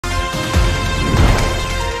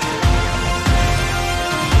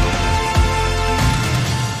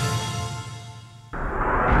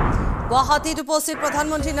গুৱাহাটীত উপস্থিত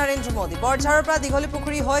প্ৰধানমন্ত্ৰী নৰেন্দ্ৰ মোদী বৰঝাৰৰ পৰা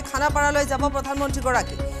দীঘলীপুখুৰী হৈ খানাপাৰালৈ যাব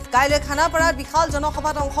প্ৰধানমন্ত্ৰীগৰাকী কাইলৈ খানাপাৰাত বিশাল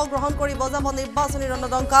জনসভাত অংশগ্ৰহণ কৰিব যাব নিৰ্বাচনী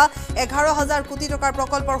ৰণদংকা 11,000 কোটি টকাৰ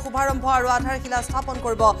প্ৰকল্পৰ শুভাৰম্ভ আৰু আধাৰশিলা স্থাপন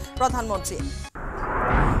কৰিব প্ৰধানমন্ত্ৰীয়ে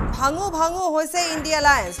ভাঙু হৈছে ইণ্ডিয়া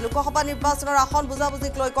এলায়েন্স লোকসভা নিৰ্বাচনৰ আসন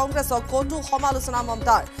বুজাবুজিক লৈ কংগ্ৰেছক কটু সমালোচনা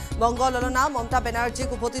মমতাৰ বংগললনা মমতা বেনাৰ্জীক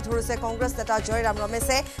উভতি ধৰিছে কংগ্ৰেছ নেতা জয়ৰাম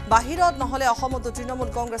ৰমেশে বাহিৰত নহলে অসমতো তৃণমূল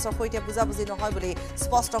কংগ্ৰেছৰ সৈতে বুজাবুজি নহয় বুলি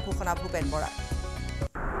স্পষ্ট ঘোষণা ভূপেন বৰা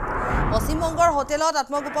পশ্চিমবংগৰ হোটেলত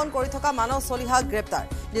আত্মগোপন কৰি থকা মানস চলিহাক গ্ৰেপ্তাৰ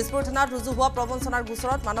দিছপুৰ থানাত ৰুজু হোৱা প্ৰবঞ্চনাৰ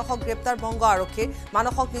গোচৰত মানসক গ্ৰেপ্তাৰ বংগ আৰক্ষীৰ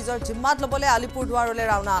মানসক নিজৰ জিম্মাত ল'বলৈ আলিপুৰদুৱাৰলৈ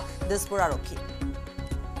ৰাওনা দিছপুৰ আৰক্ষী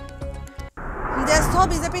জ্যেষ্ঠ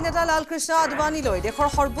বিজেপি নেতা লালকৃষ্ণ আদৱানীলৈ দেশৰ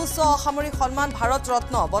সৰ্বোচ্চ অসামৰিক সন্মান ভাৰত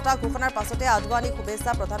ৰত্ন বঁটা ঘোষণাৰ পাছতে আদৱানীক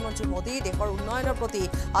শুভেচ্ছা প্ৰধানমন্ত্ৰী মোদী দেশৰ উন্নয়নৰ প্ৰতি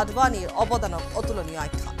আদৱানীৰ অৱদানক অতুলনীয়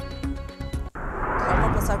আখ্যা ধৰ্ম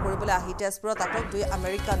প্ৰচাৰ কৰিবলৈ আহি তেজপুৰত আটক 2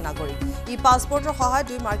 আমেৰিকান নাগৰিক ই পাছপৰ্টৰ সহায়ত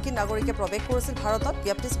 2 মাৰ্কিন নাগৰিকে প্ৰৱেশ কৰিছিল ভাৰতত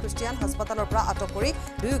ব্যপ্তিছ খ্ৰীষ্টিয়ান হাস্পতালৰ পৰা আটক কৰি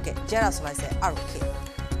দুয়োকে জেৰা চলাইছে আৰক্ষীয়ে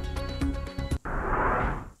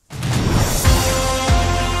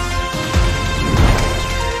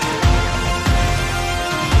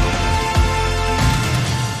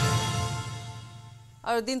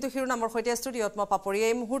আৰু দিনটো শিৰোনামৰ সৈতে ষ্টুডিঅত মই পাপৰি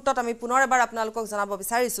এই মুহূৰ্তত আমি পুনৰ এবাৰ আপোনালোকক জনাব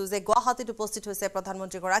বিচাৰিছো যে গুৱাহাটীত উপস্থিত হৈছে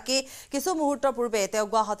প্ৰধানমন্ত্ৰীগৰাকী কিছু মুহূৰ্তৰ পূৰ্বে তেওঁ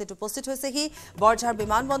গুৱাহাটীত উপস্থিত হৈছেহি বৰঝাৰ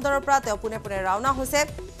বিমানবন্দৰৰ পৰা তেওঁ পুনে ৰাওনা হৈছে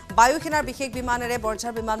বায়ু সেনাৰ বিশেষ বিমানেৰে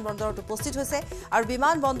বৰঝাৰ বিমানবন্দৰত উপস্থিত হৈছে আৰু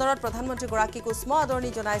বিমানবন্দৰত প্ৰধানমন্ত্ৰীগৰাকীক উষ্ম আদৰণি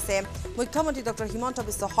জনাইছে মুখ্যমন্ত্ৰী ডক্টৰ হিমন্ত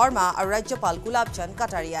বিশ্ব শৰ্মা আৰু ৰাজ্যপাল গুলাব চন্দ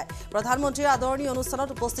কাটাৰিয়াই প্ৰধানমন্ত্ৰীৰ আদৰণি অনুষ্ঠানত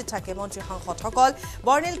উপস্থিত থাকে মন্ত্ৰী সাংসদসকল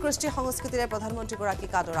বৰ্ণিল কৃষ্টি সংস্কৃতিৰে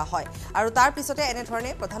প্ৰধানমন্ত্ৰীগৰাকীক আদৰা হয় আৰু তাৰ পিছতে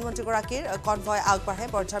এনেধৰণে প্ৰধানমন্ত্ৰীগৰাকীৰ কনভয় আগবাঢ়ে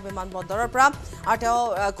বৰঝাৰ বিমানবন্দৰৰ পৰা আৰু তেওঁ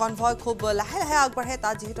কনভয় খুব লাহে লাহে আগবাঢ়ে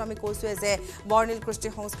তাত যেহেতু আমি কৈছোৱে যে বৰ্ণিল কৃষ্টি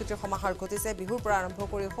সংস্কৃতিৰ সমাহাৰ ঘটিছে বিহুৰ পৰা আৰম্ভ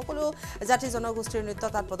কৰি সকলো জাতি জনগোষ্ঠীৰ নৃত্য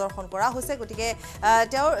তাত প্ৰদৰ্শন কৰা হৈছে গতিকে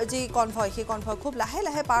তেওঁৰ যি কনভয় সেই কনভয় খুব লাহে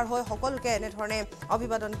লাহে পাৰ হৈ সকলোকে এনেধৰণে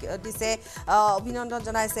অভিবাদন দিছে অভিনন্দন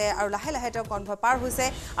জনাইছে আৰু লাহে লাহে তেওঁ কনভয় পাৰ হৈছে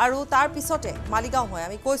আৰু তাৰ পিছতে মালিগাঁও হয়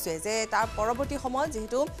আমি কৈছোৱে যে তাৰ পৰৱৰ্তী সময়ত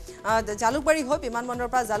যেহেতু জালুকবাৰী হৈ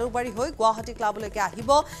বিমানবন্দৰৰ পৰা জালুকবাৰী হৈ গুৱাহাটী ক্লাবলৈকে আহিব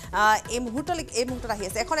এই মুহূৰ্তত আহি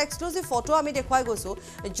আছে এখন এক্সক্লুসিভ ফটো আমি দেখুৱাই গৈছো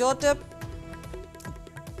য'ত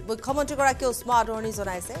মুখ্যমন্ত্ৰীগৰাকী উষ্ম আদৰণি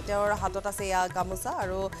জনাইছে তেওঁৰ হাতত আছে ইয়া গামোচা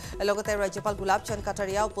আৰু লগতে ৰাজ্যপাল গুলাব চন্দ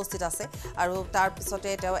কাটাৰিয়া উপস্থিত আছে আৰু তাৰ পিছতে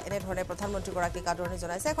তেওঁ এনেধৰণে প্ৰধানমন্ত্ৰীগৰাকীক আদৰণি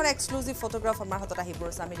জনাইছে এখন এক্সক্লুসিভ ফটোগ্ৰাফ আমাৰ হাতত আহি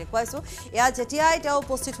পৰিছে আমি দেখুৱাইছো এয়া যেতিয়াই তেওঁ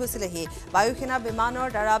উপস্থিত হৈছিলেহি বায়ু সেনা বিমানৰ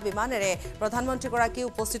দ্বাৰা বিমানেৰে প্ৰধানমন্ত্ৰীগৰাকী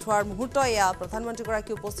উপস্থিত হোৱাৰ মুহূৰ্ত এয়া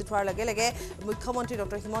প্ৰধানমন্ত্ৰীগৰাকী উপস্থিত হোৱাৰ লগে লগে মুখ্যমন্ত্ৰী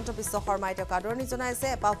ডক্টৰ হিমন্ত বিশ্ব শৰ্মাই তেওঁক আদৰণি জনাইছে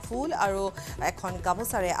এপাহ ফুল আৰু এখন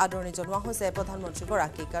গামোচাৰে আদৰণি জনোৱা হৈছে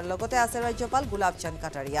প্ৰধানমন্ত্ৰীগৰাকীক আৰু লগতে আছে ৰাজ্যপাল গুলাব চন্দ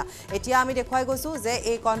কাটাৰিয়া এতিয়া আমি দেখুৱাই গৈছো যে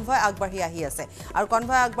এই কনভয় আগবাঢ়ি আহি আছে আৰু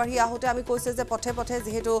কনভয় আগবাঢ়ি আহোতে আমি কৈছো যে পথে পথে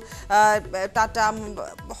যেহেতু তাত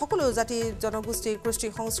সকলো জাতি জনগোষ্ঠী কৃষ্টি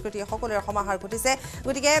সংস্কৃতি সকলোৰে সমাহাৰ ঘটিছে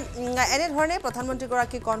গতিকে এনেধৰণে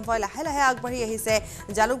প্ৰধানমন্ত্ৰীগৰাকী কনভয় লাহে লাহে আগবাঢ়ি আহিছে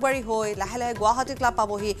জালুকবাৰী হৈ লাহে লাহে গুৱাহাটী ক্লাব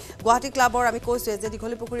পাবহি গুৱাহাটী ক্লাবৰ আমি কৈছো যে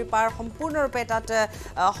দীঘলীপুখুৰী পাৰ সম্পূৰ্ণৰূপে তাত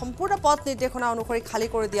সম্পূৰ্ণ পথ নিৰ্দেশনা অনুসৰি খালী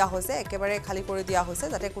কৰি দিয়া হৈছে একেবাৰে খালী কৰি দিয়া হৈছে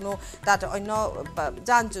যাতে কোনো তাত অন্য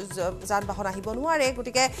যান বাহন আহিব নোৱাৰে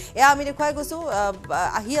গতিকে এয়া আমি দেখুৱাই গৈছো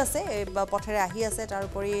আহি আছে পথেৰে আহি আছে তাৰ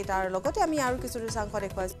উপৰি তাৰ লগতে আমি আৰু কিছু দৃশ্যাংশ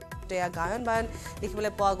দেখুৱাইছো গায়ন বায়ন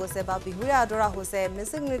দেখিবলৈ পোৱা গৈছে বা বিহুৰে আদৰা হৈছে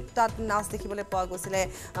মিচিং নৃত্যত নাচ দেখিবলৈ পোৱা গৈছিলে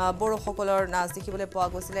বড়োসকলৰ নাচ দেখিবলৈ পোৱা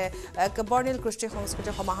গৈছিলে বৰ্ণিল কৃষ্টি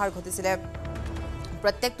সংস্কৃতিৰ সমাহাৰ ঘটিছিলে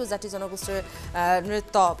প্ৰত্যেকটো জাতি জনগোষ্ঠীৰ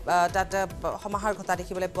নৃত্য তাত সমাহাৰ ঘটা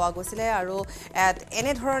দেখিবলৈ পোৱা গৈছিলে আৰু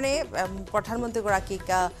এনেধৰণে প্ৰধানমন্ত্ৰীগৰাকীক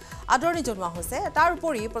আদৰণি জনোৱা হৈছে তাৰ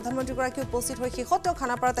উপৰি প্ৰধানমন্ত্ৰীগৰাকী উপস্থিত হৈ শেষত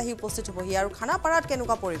খানাপাৰাত আহি উপস্থিত হ'বহি আৰু খানাপাৰাত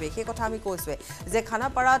কেনেকুৱা পৰিৱেশ সেই কথা আমি কৈছোৱে যে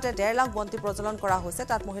খানাপাৰাত 1.5 লাখ বন্তি প্ৰজ্বলন কৰা হৈছে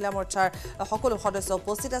তাত মহিলা মৰ্চাৰ সকলো সদস্য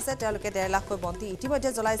উপস্থিত আছে তেওঁলোকে 1.5 লাখকৈ বন্তি ইতিমধ্যে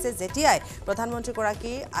জ্বলাইছে যেতিয়াই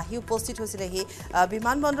প্ৰধানমন্ত্ৰীগৰাকী আহি উপস্থিত হৈছিলেহি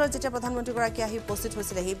বিমানবন্দৰত যেতিয়া প্ৰধানমন্ত্ৰীগৰাকী আহি উপস্থিত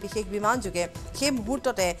হৈছিলেহি বিশেষ বিমান যোগে সেই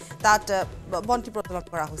মুহূৰ্ততে তাত বন্তি প্ৰজ্বলন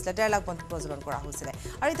কৰা হৈছিলে 1.5 লাখ বন্তি প্ৰজ্বলন কৰা হৈছিলে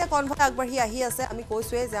আৰু এতিয়া কনভয় আগবাঢ়ি আহি আছে আমি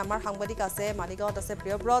কৈছোৱে যে আমাৰ সাংবাদিক আছে মালিগাঁৱত আছে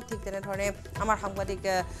প্ৰিয়ব্ৰত ঠিক তেনেধৰণে আমাৰ সাংবাদিক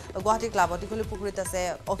গুৱাহাটী ক্লাবত দীঘলীপুখুৰীত আছে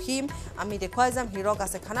অসীম আমি দেখুৱাই যাম হিৰক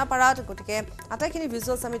আছে খানাপাৰাত গতিকে আটাইখিনি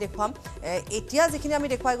ভিজুৱেলছ আমি দেখুৱাম এতিয়া যিখিনি আমি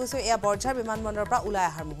দেখুৱাই গৈছো এয়া বৰঝাৰ বিমানবন্দৰৰ পৰা ওলাই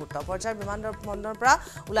অহাৰ মুহূৰ্ত বৰঝাৰ বিমানবন্দৰৰ পৰা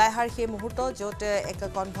ওলাই অহাৰ সেই মুহূৰ্ত য'ত এক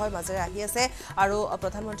কনভয় মাজেৰে আহি আছে আৰু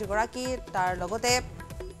প্ৰধানমন্ত্ৰীগৰাকী তাৰ লগতে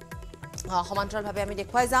সমান্তৰালভাৱে আমি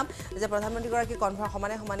দেখুৱাই যাম যে প্ৰধানমন্ত্ৰীগৰাকী কনভয়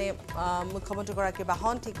সমানে সমানে মুখ্যমন্ত্ৰীগৰাকীৰ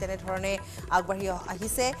বাহন ঠিক তেনেধৰণে আগবাঢ়ি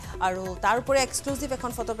আহিছে আৰু তাৰ উপৰি এক্সক্লুসিভ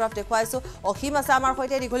এখন ফটোগ্ৰাফ দেখুৱাইছো অসীম আছে আমাৰ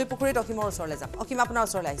সৈতে দীঘলীপুখুৰীত অসীমৰ ওচৰলৈ যাম অসীম আপোনাৰ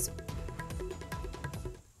ওচৰলৈ আহিছো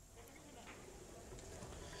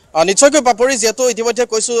নিশ্চয়কৈ পাপৰি যেহেতু ইতিমধ্যে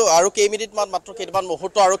কৈছো আৰু কেইমিনিটমান মাত্ৰ কেইটামান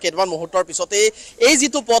মুহূৰ্ত আৰু কেইটামান মুহূৰ্তৰ পিছতে এই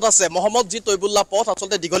যিটো পথ আছে মহম্মদ জি তৈবুল্লাহ পথ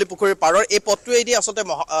আচলতে দীঘলী পুখুৰীৰ পাৰৰ এই পথটোৱেদি আচলতে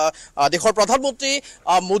দেশৰ প্ৰধানমন্ত্ৰী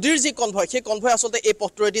মোদীৰ যি কনভয় সেই কনভয় আচলতে এই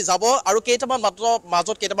পথটোৱেদি যাব আৰু কেইটামান মাত্ৰ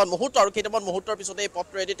মাজত কেইটামান মুহূৰ্ত আৰু কেইটামান মুহূৰ্তৰ পিছতে এই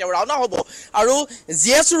পথটোৱেদি তেওঁ ৰাওনা হ'ব আৰু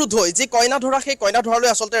জিএছ ৰোড হৈ যি কইনা ধৰা সেই কইনা ধৰালৈ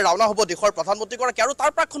আচলতে ৰাওনা হ'ব দেশৰ প্ৰধানমন্ত্ৰীগৰাকী আৰু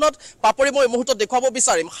তাৰ প্ৰাকখনত পাপৰি মই এই মুহূৰ্তত দেখুৱাব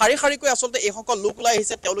বিচাৰিম শাৰী শাৰীকৈ আচলতে এইসকল লোক ওলাই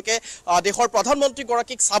আহিছে তেওঁলোকে দেশৰ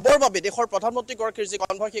প্ৰধানমন্ত্ৰীগৰাকীক চাবৰ বাবে দেশৰ প্ৰধানমন্ত্ৰীগৰাকীৰ যি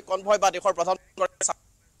কনভয় সেই কনভয় বা দেশৰ প্ৰধানমন্ত্ৰী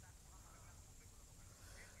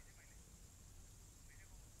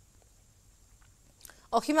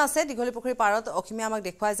অসীমে আছে দীঘলী পুখুৰীৰ পাৰত অসীমে আমাক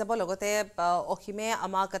দেখুৱাই যাব লগতে অসীমে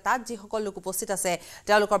আমাক তাত যিসকল লোক উপস্থিত আছে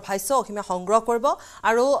তেওঁলোকৰ ভাষ্য অসীমে সংগ্ৰহ কৰিব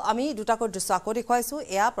আৰু আমি দুটাকৈ দৃশ্য আকৌ দেখুৱাইছো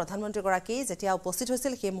এয়া প্ৰধানমন্ত্ৰীগৰাকী যেতিয়া উপস্থিত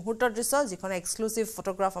হৈছিল সেই মুহূৰ্তৰ দৃশ্য যিখন এক্সক্লুচিভ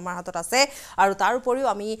ফটোগ্ৰাফ আমাৰ হাতত আছে আৰু তাৰ উপৰিও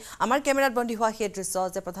আমি আমাৰ কেমেৰাত বন্দী হোৱা সেই দৃশ্য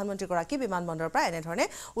যে প্ৰধানমন্ত্ৰীগৰাকী বিমানবন্দৰৰ পৰা এনেধৰণে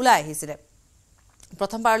ওলাই আহিছিলে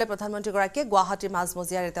প্ৰথমবাৰলৈ প্ৰধানমন্ত্ৰীগৰাকীয়ে গুৱাহাটীৰ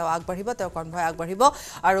মাজমজিয়াৰে তেওঁ আগবাঢ়িব তেওঁ কনভয় আগবাঢ়িব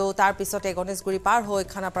আৰু তাৰ পিছতে গণেশগুৰি পাৰ হৈ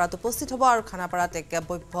খানাপাৰাত উপস্থিত হ'ব আৰু খানাপাৰাত এক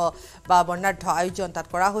ভব্য বা বৰ্ণাঢ্য আয়োজন তাত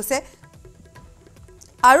কৰা হৈছে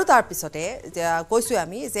আৰু তাৰ পিছতে কৈছো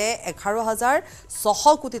আমি যে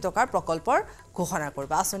 11,600 কোটি টকাৰ প্ৰকল্পৰ ঘোষণা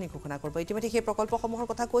কৰিব আঁচনি ঘোষণা কৰিব ইতিমধ্যে সেই প্ৰকল্পসমূহৰ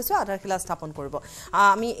কথা কৈছো আধাৰশিলা স্থাপন কৰিব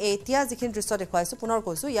আমি এতিয়া যিখিনি দৃশ্য দেখুৱাইছো পুনৰ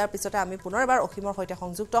কৈছো ইয়াৰ পিছতে আমি পুনৰ এবাৰ অসীমৰ সৈতে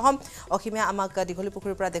সংযুক্ত হ'ম অসীমে আমাক দীঘলী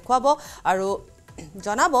পুখুৰীৰ পৰা দেখুৱাব আৰু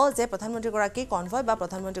জনাব যে প্ৰধানমন্ত্ৰীগৰাকী কনভয় বা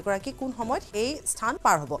প্ৰধানমন্ত্ৰীগৰাকী কোন সময়ত এই স্থান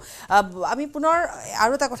পাৰ হ'ব আমি পুনৰ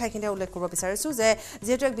আৰু এটা কথা এখিনিতে উল্লেখ কৰিব বিচাৰিছো যে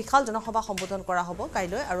যেহেতু এক বিশাল জনসভা সম্বোধন কৰা হ'ব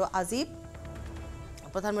কাইলৈ আৰু আজি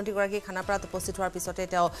প্ৰধানমন্ত্ৰীগৰাকী খানাপাৰাত উপস্থিত হোৱাৰ পিছতে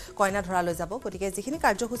তেওঁ কইনা ধৰালৈ যাব গতিকে যিখিনি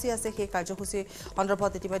কাৰ্যসূচী আছে সেই কাৰ্যসূচী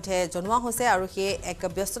সন্দৰ্ভত ইতিমধ্যে জনোৱা হৈছে আৰু সেই এক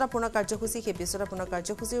ব্যস্ততাপূৰ্ণ কাৰ্যসূচী সেই ব্যস্ততাপূৰ্ণ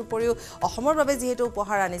কাৰ্যসূচীৰ উপৰিও অসমৰ বাবে যিহেতু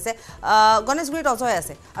উপহাৰ আনিছে গণেশগুৰিত অজয়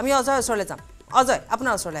আছে আমি অজয়ৰ ওচৰলৈ যাম অজয়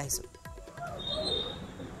আপোনাৰ ওচৰলৈ আহিছোঁ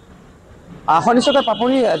নিশ্চয়কৈ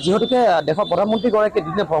পাপৰি যিহেতুকে দেশৰ প্ৰধানমন্ত্ৰীগৰাকী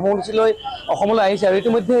দিনে ভ্ৰমণসূচীলৈ অসমলৈ আহিছে আৰু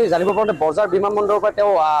ইতিমধ্যে জানিব পাৰোঁতে বজাৰ বিমানবন্দৰৰ পৰা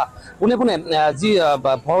তেওঁ পোনে পোনে যি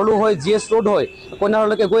ভৰলু হৈ জিএছ ৰোড হৈ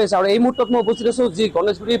কইনাৰলৈকে গৈ আছে আৰু এই মুহূৰ্তত মই উপস্থিত আছোঁ যি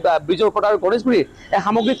গণেশগুৰি ব্ৰিজৰ ওপৰত আৰু গণেশগুৰিৰ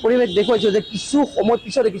সামগ্ৰিক পৰিৱেশ দেখুৱাইছোঁ যে কিছু সময়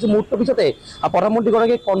পিছতে কিছু মুহূৰ্তৰ পিছতে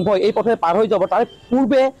প্ৰধানমন্ত্ৰীগৰাকীৰ কনভয় এই পথে পাৰ হৈ যাব তাৰ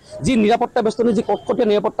পূৰ্বে যি নিৰাপত্তা বেষ্টনী যি কটকটীয়া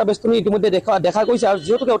নিৰাপত্তা বেষ্টনী ইতিমধ্যে দেখা গৈছে আৰু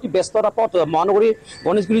যিহেতুকে অতি ব্যস্ততা পথ মহানগৰীৰ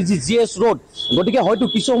গণেশগুৰিৰ যি জিএছ ৰোড গতিকে হয়তো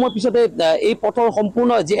কিছু সময় পিছতে এই পথৰ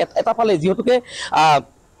সম্পূৰ্ণ যি এটা ফালে যিহেতুকে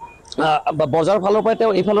বজাৰ ফালৰ পৰা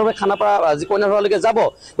তেওঁ এইফালৰ পৰা খানাপাৰা যি কইনা ধৰালৈকে যাব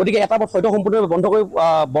গতিকে এটা পথ হয়তো সম্পূৰ্ণভাৱে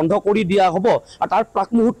বন্ধ কৰি দিয়া হ'ব আৰু তাৰ প্ৰাক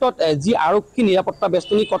মুহূৰ্তত যি আৰক্ষী নিৰাপত্তা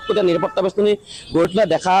বেষ্টনী কটকটীয়া নিৰাপত্তা বেষ্টনী গৈ তোলা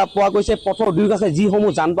দেখা পোৱা গৈছে পথৰ দুয়ো কাষে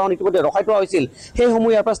যিসমূহ যান বাহন ইতিমধ্যে ৰখাই থোৱা হৈছিল সেইসমূহ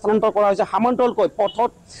ইয়াৰ পৰা স্থানান্তৰ কৰা হৈছে সমান্তৰালকৈ পথত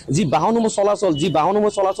যি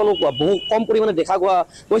বাহনসমূহ চলাচলো বহু কম পৰিমাণে দেখা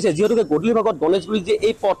গৈছে যিহেতুকে গধূলি ভাগত গণেশগুৰিৰ যে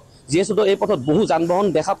এই পথ যিহেতু এই পথত বহু যান বাহন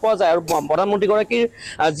দেখা পোৱা যায় আৰু প্ৰধানমন্ত্ৰীগৰাকীৰ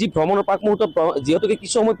যি ভ্ৰমণৰ প্ৰাক মুহূৰ্তত যিহেতুকে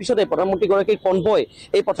কিছু সময় পিছতে প্ৰধানমন্ত্ৰীগৰাকীৰ কনভয়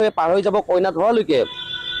এই পথেৰে পাৰ হৈ যাব কইনা ধৰালৈকে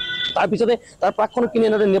তাৰ পিছতে তাৰ প্ৰাকখনত কিনে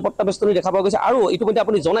এনেদৰে নিৰাপত্তা বেষ্টনী দেখা পোৱা গৈছে আৰু ইতিমধ্যে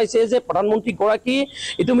আপুনি জনাইছে যে প্ৰধানমন্ত্ৰীগৰাকী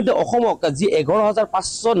ইতিমধ্যে অসমক যি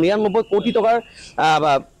 11,599 কোটি টকাৰ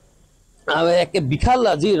এক বিশাল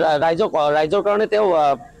যি ৰাইজৰ কাৰণে তেওঁ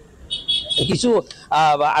কিছু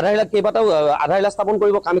কেইবাটাও আধাৰশিলা স্থাপন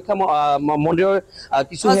কৰিব কামাখ্যা মন্দিৰৰ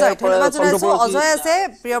কিছু অজয় আছে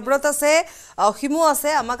প্ৰিয়ব্ৰত আছে অসীমো আছে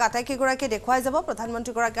আমাক আটাইকেইগৰাকী দেখুৱাই যাব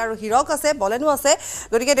প্ৰধানমন্ত্ৰীগৰাকী আৰু হিৰক আছে বলেনো আছে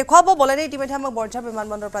গতিকে দেখুৱাব বলেনে ইতিমধ্যে আমাক বৰঝাৰ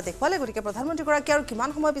বিমানবন্দৰৰ পৰা দেখুৱালে গতিকে প্ৰধানমন্ত্ৰীগৰাকী আৰু কিমান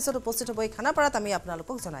সময় পিছত উপস্থিত হ'ব এই খানাপাৰাত আমি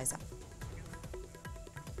আপোনালোকক জনাই যাম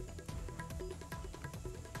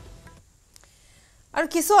আৰু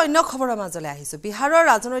কিছু অন্য খবৰৰ মাজলৈ আহিছো বিহাৰৰ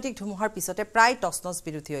ৰাজনৈতিক ধুমুহাৰ পিছতে প্ৰায় তচনছ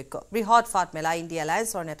বিৰোধী ঐক্য বৃহৎ ফাট মেলা ইণ্ডিয়া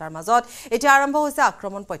এলায়েন্সৰ নেতাৰ মাজত এতিয়া আৰম্ভ হৈছে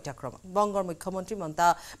আক্ৰমণ প্ৰত্যাক্ৰমণ বংগৰ মুখ্যমন্ত্ৰী মমতা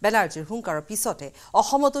বেনাৰ্জীৰ হুংকাৰৰ পিছতে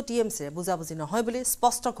অসমতো টিএমচিৰ বুজাবুজি নহয় বুলি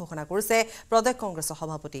স্পষ্ট ঘোষণা কৰিছে প্ৰদেশ কংগ্ৰেছৰ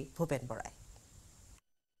সভাপতি ভূপেন বৰাই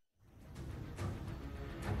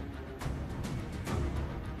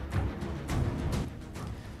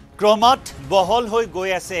ক্ৰমাৎ বহল হৈ গৈ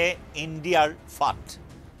আছে ইণ্ডিয়াৰ ফাট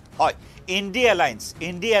হয়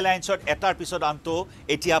ইণ্ডিয়া এলায়েন্সত এটাৰ পিছত আনটো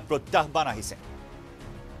এতিয়া প্ৰত্যাহ্বান আহিছে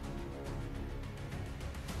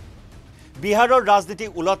বিহাৰৰ ৰাজনীতি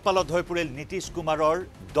উলট-পালট হৈ পৰিল নীতিশ কুমাৰৰ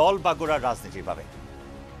দল বাগৰাৰ ৰাজনীতিৰ বাবে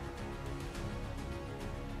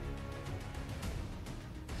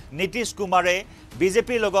নীতিশ কুমাৰে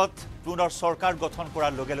বিজেপিৰ লগত পুনৰ চৰকাৰ গঠন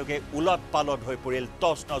কৰাৰ লগে লগে উলট-পালট হৈ পৰিল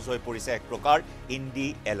তচনছ হৈ পৰিছে এক প্ৰকাৰ ইণ্ডি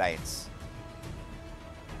এলায়েন্স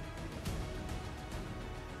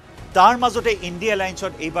তাৰ মাজতে ইণ্ডিয়া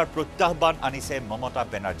এলায়েন্সত এইবাৰ প্ৰত্যাহ্বান আনিছে মমতা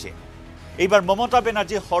বেনাৰ্জী এইবাৰ মমতা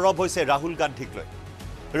বেনাৰ্জী সৰব হৈছে ৰাহুল গান্ধীক লৈ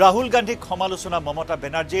ৰাহুল গান্ধীক সমালোচনা মমতা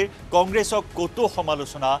বেনাৰ্জীৰ, কংগ্ৰেছক কতো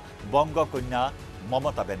সমালোচনা বংগকন্যা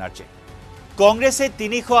মমতা বেনাৰ্জী। কংগ্ৰেছে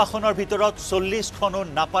 ৩০০ আসনৰ ভিতৰত ৪০খনো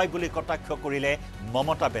নাপায় বুলি কটাক্ষ কৰিলে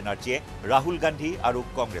মমতা বেনাৰ্জীয়ে ৰাহুল গান্ধী আৰু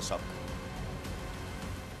কংগ্ৰেছক।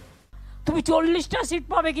 তুমি ৪০টা সিট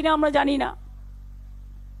পাবে কিনা আমৰা জানি না,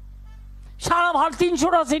 সাৰা ভাৰত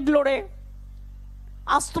 ৩০০টা সিট লড়ে,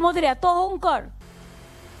 আজ তোমাদেৰ এত অহংকাৰ।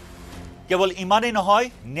 কেৱল ইমানেই নহয়,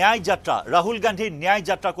 ন্যায় যাত্ৰা, ৰাহুল গান্ধীৰ ন্যায়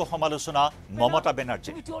যাত্ৰাকো সমালোচনা মমতা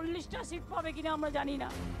বেনাৰ্জী। ৪০টা সিট পাবে কিনা আমৰা জানি না।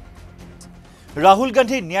 ৰাহুল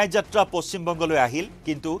গান্ধীৰ ন্যায় যাত্ৰা পশ্চিমবংগলৈ আহিল,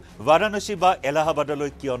 কিন্তু বাৰাণসী বা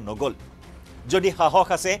এলাহাবাদলৈ কিয় নগ'ল? যদি সাহস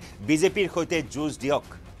আছে বিজেপিৰ সৈতে যুঁজ দিয়ক।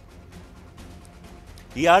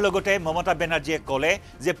 ইয়াৰ লগতে মমতা বেনাৰ্জীয়ে ক'লে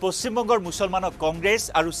যে পশ্চিমবংগৰ মুছলমানক কংগ্ৰেছ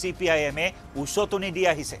আৰু CPIMে উচতনি দি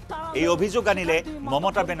আহিছে। এই অভিযোগ আনিলে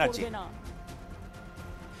মমতা বেনাৰ্জী।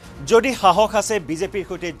 যদি সাহস আছে বিজেপিৰ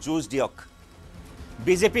সৈতে যুঁজ দিয়ক।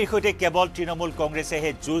 বিজেপিৰ সৈতে কেৱল তৃণমূল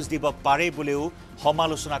কংগ্ৰেছেহে যুঁজ দিব পাৰে বুলিও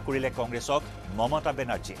সমালোচনা কৰিলে কংগ্ৰেছক মমতা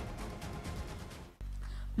বেনাৰ্জী।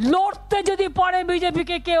 লড়তে যদি পারে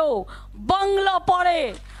বিজেপিকে কেউ, বাংলা পারে,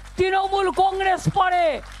 তৃণমূল কংগ্রেস পারে,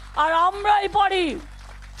 আর আমরাই পারি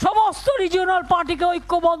সমস্ত রিজিওনাল পার্টিকে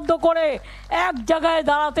ঐক্যবদ্ধ করে এক জায়গায়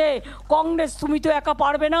দাঁড়াতে। কংগ্রেস তুমি তো একা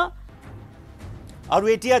পারবে না। আৰু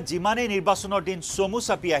এতিয়া যিমানেই নিৰ্বাচনৰ দিন চমু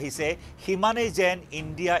চাপি আহিছে, সিমানেই যেন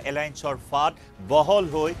ইণ্ডিয়া এলায়েন্সৰ ফাট বহল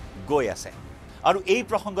হৈ গৈ আছে। আৰু এই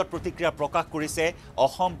প্ৰসংগত প্ৰতিক্ৰিয়া প্ৰকাশ কৰিছে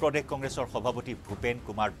অসম প্ৰদেশ কংগ্ৰেছৰ সভাপতি ভূপেন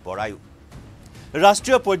কুমাৰ বৰায়ো।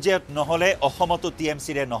 ৰাষ্ট্ৰীয় পৰ্যায়ত নহ'লে অসমতো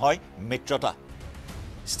TMCৰে নহয় মিত্ৰতা,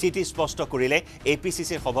 স্থিতি স্পষ্ট কৰিলে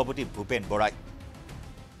APCCৰ সভাপতি ভূপেন বৰাই।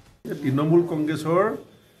 তৃণমূল কংগ্ৰেছৰ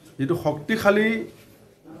যিটো শক্তিশালী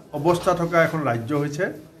অৱস্থা থকা এখন ৰাজ্য হৈছে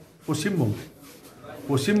পশ্চিমবংগ।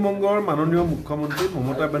 পশ্চিমবংগৰ মাননীয় মুখ্যমন্ত্ৰী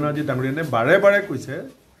মমতা বেনাৰ্জী ডাঙৰীয়ানে বাৰে বাৰে কৈছে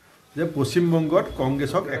যে পশ্চিমবংগত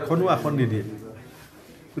কংগ্ৰেছক এখনো আসন নিদিয়ে।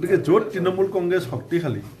 গতিকে য'ত তৃণমূল কংগ্ৰেছ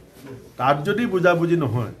শক্তিশালী তাত যদি বুজাবুজি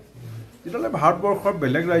নহয়, তেতিয়াহ'লে ভাৰতবৰ্ষৰ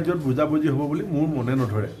বেলেগ ৰাজ্যত বুজাবুজি হ'ব বুলি মোৰ মনে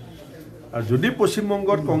নধৰে। আৰু যদি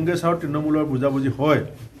পশ্চিমবংগত কংগ্ৰেছ আৰু তৃণমূলৰ বুজাবুজি হয়,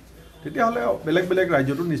 তেতিয়াহ'লে বেলেগ বেলেগ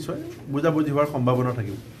ৰাজ্যতো নিশ্চয় বুজাবুজি হোৱাৰ সম্ভাৱনা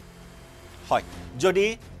থাকিব। হয়, যদি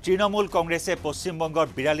তৃণমূল কংগ্ৰেছে পশ্চিমবংগৰ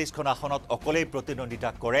 ৪২খন আসনত অকলেই প্ৰতিদ্বন্দ্বিতা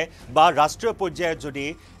কৰে বা ৰাষ্ট্ৰীয় পৰ্যায়ত যদি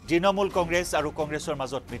তৃণমূল কংগ্ৰেছ আৰু কংগ্ৰেছৰ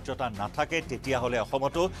মাজত মিত্ৰতা নাথাকে, তেতিয়াহ'লে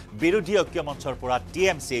অসমতো বিৰোধী ঐক্য মঞ্চৰ পৰা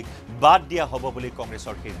TMCক বাদ দিয়া হ'ব বুলি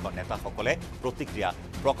কংগ্ৰেছৰ শীৰ্ষ নেতাসকলে প্ৰতিক্ৰিয়া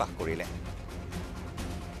প্ৰকাশ কৰিলে।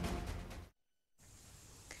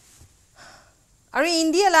 আৰু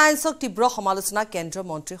ইণ্ডিয়া এলায়েন্সক তীব্ৰ সমালোচনা কেন্দ্ৰীয়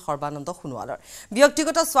মন্ত্ৰী সৰ্বানন্দ সোণোৱালৰ।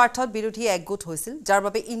 ব্যক্তিগত স্বাৰ্থত বিৰোধী একগোট হৈছিল, যাৰ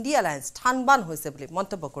বাবে ইণ্ডিয়া এলায়েন্স থানবান হৈছে বুলি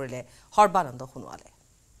মন্তব্য কৰিলে সৰ্বানন্দ সোণোৱালে।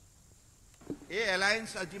 এই এলায়েন্স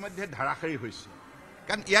ইতিমধ্যে ধাৰাসাৰী হৈছে,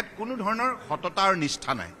 কাৰণ ইয়াত কোনো ধৰণৰ সততা আৰু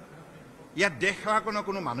নিষ্ঠা নাই, ইয়াত দেশ সেৱা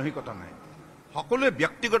কোনো মানসিকতা নাই, সকলোৱে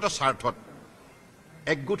ব্যক্তিগত স্বাৰ্থত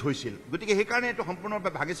একগোট হৈছিল। গতিকে সেইকাৰণে এইটো সম্পূৰ্ণৰূপে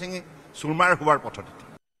ভাগি চিঙি চুৰমাৰ হোৱাৰ পথত।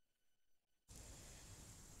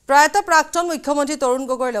 প্ৰয়াত প্ৰাক্তন মুখ্যমন্ত্ৰী তৰুণ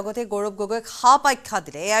গগৈৰ লগতে গৌৰৱ গগৈক সাপ আখ্যা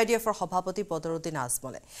দিলে AIDFৰ সভাপতি বদৰুদ্দিন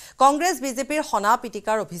আজমলে। কংগ্ৰেছ বিজেপিৰ সনা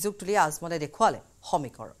পিটিকাৰ অভিযোগ তুলি আজমলে দেখুৱালে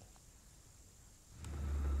সমীকৰণ।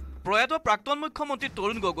 প্ৰয়াত প্ৰাক্তন মুখ্যমন্ত্ৰী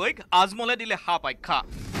তৰুণ গগৈক আজমলে দিলে সাপ আখ্যা।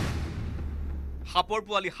 সাপৰ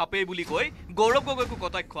পোৱালি সাপেই বুলি কৈ গৌৰৱ গগৈকো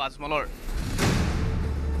কটাক্ষ আজমলৰ।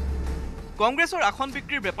 কংগ্ৰেছৰ আসন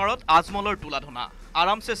বিক্ৰীৰ বেপাৰত আজমলৰ তোলাধনা।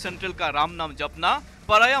 আৰামছে सेंट्रल का राम नाम जपना,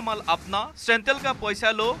 पराया माल अपना, सेंट्रल का पैसा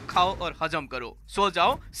लो, खाओ और हजम करो, सो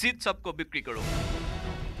जाओ, सीट सबको बिक्री करो।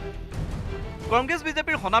 কংগ্ৰেছ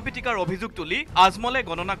বিজেপিৰ সনাপিটিকাৰ অভিযোগ তুলি আজমলে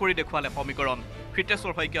গণনা কৰি দেখুৱালে সমীকৰণ।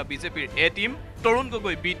 ফিটেশ্বৰ শইকীয়া বিজেপিৰ A team, Tarun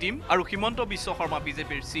Gogoi B team আৰু হিমন্ত বিশ্ব শৰ্মা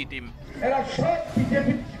বিজেপিৰ C টিম।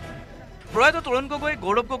 প্ৰয়াত তৰুণ গগৈ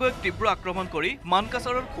গৌৰৱ গগৈক তীব্ৰ আক্ৰমণ কৰি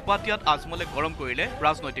মানকাছাৰৰ খোপাটিয়াত আজমলে গৰম কৰিলে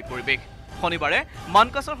ৰাজনৈতিক পৰিৱেশ। শনিবাৰে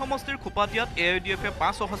মানকাছাৰ সমষ্টিৰ খোপাটিয়াত AIDFে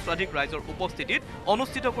 ৫ সহস্ৰাধিক ৰাইজৰ উপস্থিতিত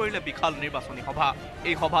অনুষ্ঠিত কৰিলে বিশাল নিৰ্বাচনী সভা।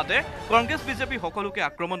 এই সভাতে কংগ্ৰেছ বিজেপি সকলোকে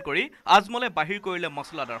আক্ৰমণ কৰি আজমলে বাহিৰ কৰিলে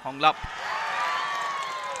মছলাদাৰ সংলাপ।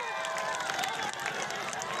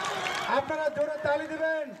 আপনারা জোরে তালি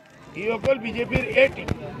দিবেন। এই অকল বিজেপির A টিম,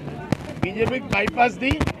 বিজেপিক বাইপাস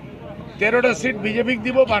দি 13টা সিট বিজেপিক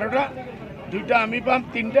দিব, 12টা, 2টা আমি পাম,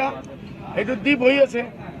 3টা এটু দি বই আছে।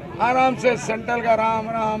 आराम से सेंट्रल का राम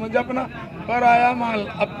राम जपना, पराया माल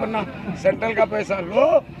अपना, सेंट्रल का पैसा लो,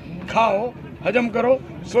 खाओ, हजम करो,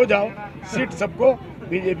 सो जाओ, सीट सबको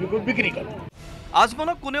बीजेपी को बिक्री करो।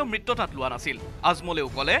 আজমলক কোনেও মৃত্যতাত লোৱা নাছিল। আজমলেও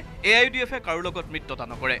ক'লে AIDFে কাৰো লগত মৃত্যতা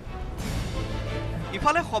নকৰে।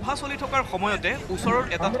 ইফালে সভা চলি থকাৰ সময়তে ওচৰৰ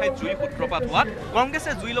এটা ঠাইত জুই সূত্ৰপাত হোৱাত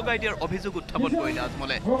কংগ্ৰেছে জুই লগাই দিয়াৰ অভিযোগ উত্থাপন কৰিলে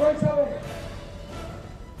আজমলে।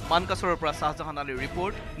 মানকাছৰৰ পৰা শাহজাহান আলীৰ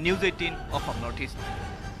report, News18 Assam north east.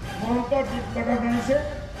 Mahanta দ্বীপ কটা দিয়েছে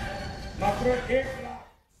মাত্ৰ 1 লাখ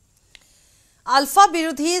আলফা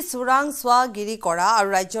বিৰোধী চোৰাংচোৱাগিৰি কৰা আৰু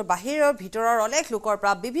ৰাজ্যৰ বাহিৰৰ ভিতৰৰ অনেক লোকৰ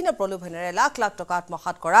পৰা বিভিন্ন প্ৰলোভনেৰে লাখ লাখ টকা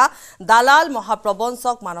আত্মসাৎ কৰা দালাল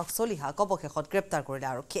মহাপ্ৰবঞ্চক মানস চলিহাক অৱশেষত গ্ৰেপ্তাৰ কৰিলে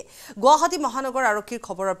আৰক্ষীয়ে গুৱাহাটী মহানগৰ আৰক্ষীৰ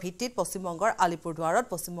খবৰৰ ভিত্তিত পশ্চিমবংগৰ আলিপুৰদুৱাৰত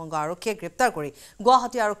পশ্চিমবংগ আৰক্ষীয়ে গ্ৰেপ্তাৰ কৰি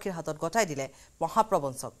গুৱাহাটী আৰক্ষীৰ হাতত গতাই দিলে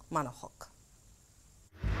মহাপ্ৰবঞ্চক মানসক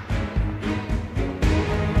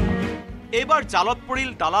এইবাৰ জালত পৰিল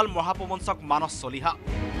দালাল মহাপ্ৰবঞ্চক মানস চলিহা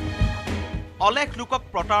অলেখ লোকক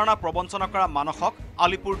প্ৰতাৰণা প্ৰবঞ্চনা কৰা মানসক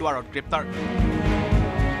আলিপুৰদুৱাৰত গ্ৰেপ্তাৰ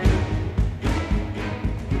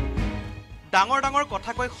ডাঙৰ ডাঙৰ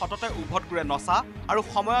কথা কৈ সততে উভত ঘূৰে নচা আৰু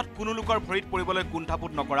সময়ত কোনো লোকৰ ভৰিত পৰিবলৈ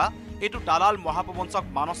কুণ্ঠাবোধ নকৰা এইটো দালাল মহাপ্ৰবঞ্চক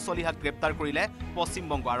মানস চলিহাক গ্ৰেপ্তাৰ কৰিলে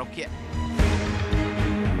পশ্চিমবংগ আৰক্ষীয়ে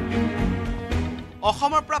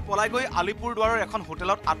অসমৰ পৰা পলাই গৈ আলিপুৰদুৱাৰৰ এখন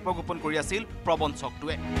হোটেলত আত্মগোপন কৰি আছিল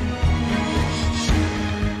প্ৰবঞ্চকটোৱে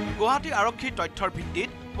গুৱাহাটী আৰক্ষীৰ তথ্যৰ ভিত্তিত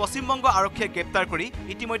পশ্চিমবংগ আৰক্ষীয়ে গ্ৰেপ্তাৰ কৰি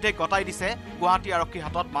ইতিমধ্যে গতাই দিছে গুৱাহাটী আৰক্ষীৰ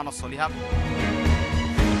হাতত মানস চলিহাক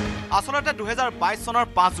আসলতে 2022 চনৰ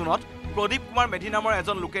 5 জুনত প্ৰদীপ কুমাৰ মেধি নামৰ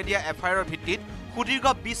এজন লোকে দিয়া এফআইআৰৰ ভিত্তিত সুদীৰ্ঘ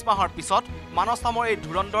 20 মাহৰ পিছত মানস নামৰ এই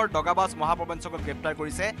ধুৰন্ধৰ দগাবাজ মহাপ্ৰবঞ্চকক গ্ৰেপ্তাৰ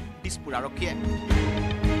কৰিছে দিছপুৰ আৰক্ষীয়ে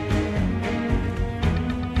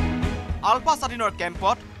আলফা স্বাধীনৰ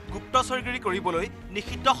কেম্পত গুপ্তচৰগিৰি কৰিবলৈ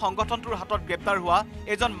নিষিদ্ধ সংগঠনটোৰ হাতত গ্ৰেপ্তাৰ হোৱা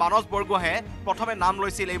এজন মানস বৰগোহাঁয়ে প্ৰথমে নাম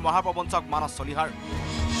লৈছিল এই মহাপ্ৰবঞ্চক মানস চলিহাৰ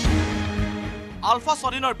আলফা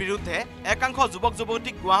স্বাধীনৰ বিৰুদ্ধে একাংশ যুৱক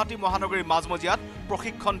যুৱতীক গুৱাহাটী মহানগৰীৰ মাজমজিয়াত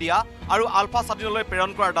প্ৰশিক্ষণ দিয়া আৰু আলফা স্বাধীনলৈ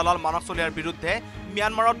প্ৰেৰণ কৰা দালাল মানস চলিহাৰ বিৰুদ্ধে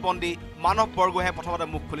ম্যানমাৰত বন্দী মানস বৰগোহাঁয়ে প্ৰথমতে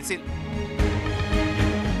মুখ খুলিছিল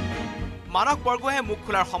মানস বৰগোহাঁয়ে মুখ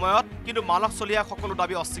খোলাৰ সময়ত কিন্তু মানস চলিহাক সকলো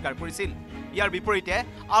দাবী অস্বীকাৰ কৰিছিল ইয়াৰ বিপৰীতে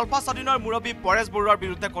আলফা স্বাধীনৰ মুৰব্বী পৰেশ বৰুৱাৰ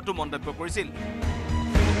বিৰুদ্ধে কটু মন্তব্য কৰিছিল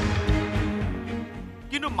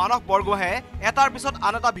কিন্তু মানস বৰগোহাঁয়ে এটাৰ পিছত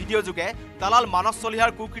আন এটা ভিডিঅ' যোগে দালাল মানস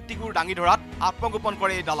চলিহাৰ কুকীৰ্তিবোৰ দাঙি ধৰাত আত্মগোপন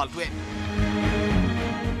কৰে এই দালালটোৱে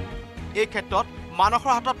এই ক্ষেত্ৰত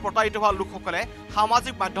মানসৰ হাতত প্ৰতাৰিত হোৱা লোকসকলে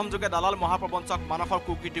সামাজিক মাধ্যম যোগে দালাল মহাপ্ৰবঞ্চক মানসৰ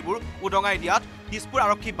কুকীৰ্তিবোৰ উদঙাই দিয়াত দিছপুৰ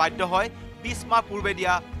আৰক্ষী বাধ্য হয় 20 মাহ পূৰ্বে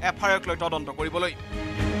দিয়া এফআইআৰক লৈ তদন্ত কৰিবলৈ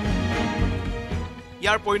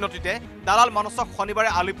ইয়াৰ পৰিণতিতে দালাল মানসক শনিবাৰে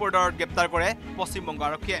আলিপুৰদুৱাৰত গ্ৰেপ্তাৰ কৰে পশ্চিমবংগ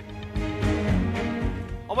আৰক্ষীয়ে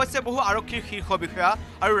অৱশ্যে বহু আৰক্ষীৰ শীৰ্ষ বিষয়া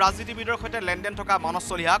আৰু ৰাজনীতিবিদৰ সৈতে লেনদেন থকা মানস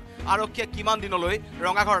চলিহাক আৰক্ষীয়ে কিমান দিনলৈ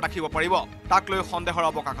ৰঙাঘৰত ৰাখিব পাৰিব তাক লৈ সন্দেহৰ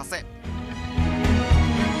অৱকাশ আছে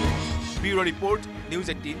bureau' report news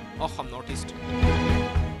 18 Assam north east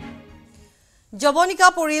জবনিকা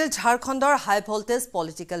পৰিল ঝাৰখণ্ডৰ হাই ভোল্টেজ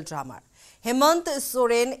পলিটিকেল ড্ৰামাৰ হেমন্ত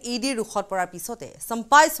সোৰেন ইডি ৰুখত পৰাৰ পিছতে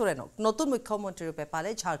সম্পাই সোৰেনক নতুন মুখ্যমন্ত্ৰী ৰূপে পালে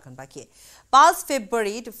ঝাৰখণ্ডবাসীয়ে 5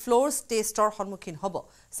 ফেব্ৰুৱাৰীত ফ্লোৰ টেষ্টৰ সন্মুখীন হ'ব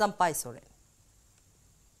সম্পাই সোৰেন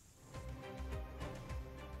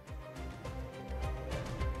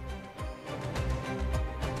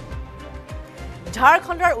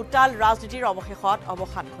ঝাৰখণ্ডৰ উত্তাল ৰাজনীতিৰ অৱশেষত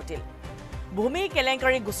অৱসান ঘটিল ভূমি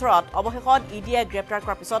কেলেংকাৰী গোচৰত অৱশেষত ইডিয়ে গ্ৰেপ্তাৰ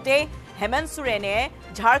কৰাৰ পিছতে হেমন্ত সোৰেনে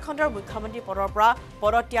ঝাৰখণ্ডৰ মুখ্যমন্ত্ৰী পদৰ পৰা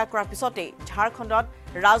পদত্যাগ কৰাৰ পিছতে ঝাৰখণ্ডত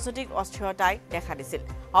ৰাজনৈতিক অস্থিৰতাই দেখা দিছিল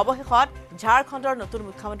অৱশেষত ঝাৰখণ্ডৰ নতুন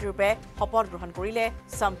মুখ্যমন্ত্ৰী ৰূপে শপত গ্ৰহণ কৰিলে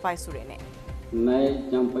সম্পাই সোৰেনে मैं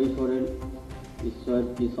चंपाई सोरेन ईश्वर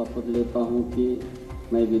की शपथ लेता हूं कि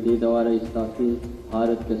मैं विधि द्वारा स्थापित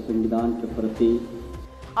भारत के संविधान के प्रति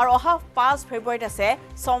और अहा 5 फेब्रुवारीत আছে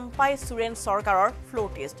সম্পাই সোৰেন চৰকাৰৰ ফ্লোৰ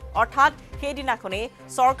টেষ্ট অৰ্থাৎ সেই দিনাখনে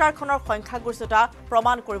চৰকাৰখনৰ সংখ্যাগৰিষ্ঠতা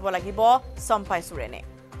প্ৰমাণ কৰিব লাগিব সম্পাই সোৰেনে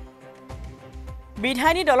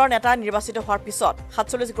বিধায়িনী দলৰ নেতা নিৰ্বাচিত হোৱাৰ পিছত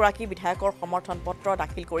 47 গৰাকী বিধায়কৰ সমৰ্থন পত্ৰ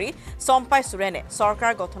দাখিল কৰি সম্পাই সোৰেনে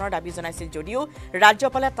চৰকাৰ গঠনৰ দাবী জনাইছিল যদিও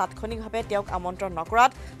ৰাজ্যপালে তাৎক্ষণিকভাৱে তেওঁক আমন্ত্ৰণ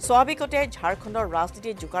নকৰাত স্বাভাৱিকতে ঝাৰখণ্ডৰ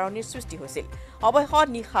ৰাজনীতিৰ জোকাৰণিৰ সৃষ্টি হৈছিল অৱশেষত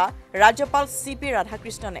নিশা ৰাজ্যপাল CP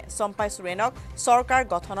ৰাধাকৃষ্ণনে সম্পাই সোৰেনক চৰকাৰ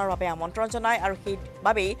গঠনৰ বাবে আমন্ত্ৰণ জনায় আৰু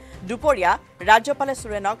সেইবাবে দুপৰীয়া ৰাজ্যপালে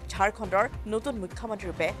সোৰেনক ঝাৰখণ্ডৰ নতুন মুখ্যমন্ত্ৰী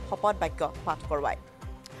ৰূপে শপত বাক্য পাঠ কৰোৱায়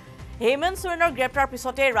হেমন্ত সোৰেনৰ গ্ৰেপ্তাৰ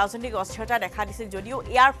পিছতে ৰাজনৈতিক অস্থিৰতা দেখা দিছিল যদিও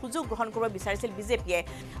ইয়াৰ সুযোগ গ্ৰহণ কৰিব বিচাৰিছিল বিজেপিয়ে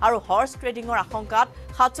আৰু হৰ্স ট্ৰেডিঙৰ আশংকাত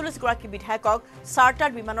 47 গৰাকী বিধায়কক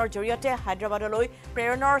চাৰ্টাৰ বিমানৰ জৰিয়তে হায়দৰাবাদলৈ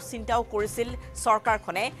প্ৰেৰণৰ চিন্তাও কৰিছিল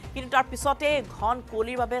চৰকাৰখনে কিন্তু তাৰ পিছতে ঘন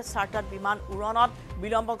কুঁৱলীৰ বাবে চাৰ্টাৰ বিমান উৰণত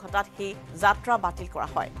বিলম্ব ঘটাত সেই যাত্ৰা বাতিল কৰা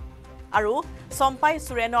হয় আৰু সম্পাই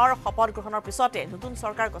সোৰেনৰ শপত গ্ৰহণৰ পিছতে নতুন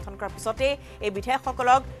চৰকাৰ গঠন কৰাৰ পিছতে এই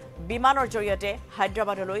বিধায়কসকলক বিমানৰ জৰিয়তে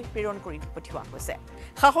হায়দৰাবাদলৈ প্ৰেৰণ কৰি পঠিওৱা হৈছে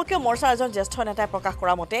শাসকীয় মৰ্চাৰ এজন জ্যেষ্ঠ নেতাই প্ৰকাশ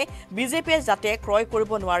কৰা মতে বিজেপিয়ে যাতে ক্ৰয়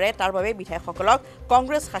কৰিব নোৱাৰে তাৰ বাবে বিধায়কসকলক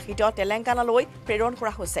কংগ্ৰেছ শাসিত তেলেংগানালৈ প্ৰেৰণ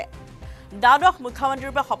কৰা হৈছে দ্বাদশ মুখ্যমন্ত্ৰীৰ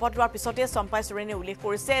ৰূপে শপত লোৱাৰ পিছতে সম্পাই সোৰেনে উল্লেখ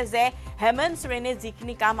কৰিছে যে হেমন্ত সোৰেনে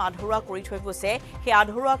যিখিনি কাম আধৰুৱা কৰি থৈ গৈছে সেই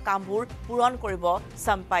আধৰুৱা কামবোৰ পূৰণ কৰিব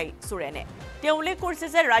সম্পাই সোৰেনে তেওঁ উল্লেখ কৰিছে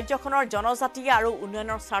যে ৰাজ্যখনৰ জনজাতি আৰু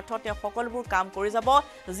উন্নয়নৰ স্বাৰ্থত তেওঁ সকলোবোৰ কাম কৰি যাব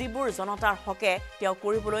যিবোৰ জনতাৰ হকে তেওঁ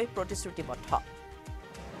কৰিবলৈ প্ৰতিশ্ৰুতিবদ্ধ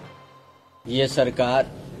ये सरकार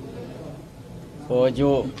वो जो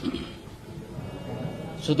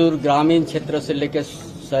सुदूर ग्रामीण क्षेत्र से लेकर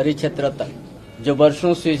शहरी क्षेत्र तक जो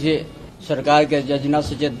वर्षों से ये सरकार के योजना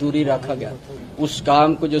से जो दूरी रखा गया उस काम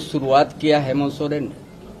को जो शुरुआत किया हेमंत सोरेन ने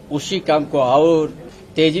उसी काम को और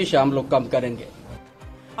तेजी से हम लोग काम करेंगे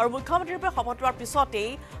और मुख्यमंत्री रूपे शपथ लोৱাৰ পিছতেই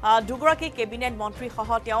দুগৰাকী কেবিনেট মন্ত্ৰী সহ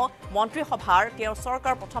তেওঁ মন্ত্ৰীসভাৰ তেওঁৰ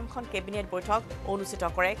চৰকাৰ প্ৰথমখন কেবিনেট বৈঠক অনুষ্ঠিত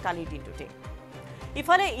কৰে কালিৰ দিনটোতে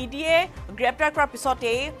ইফালে ইডিয়ে গ্ৰেপ্তাৰ কৰাৰ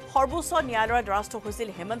পিছতেই সৰ্বোচ্চ ন্যায়ালয়ৰ দ্বাৰস্থ হৈছিল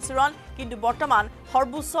হেমন্ত সোৰেন কিন্তু বৰ্তমান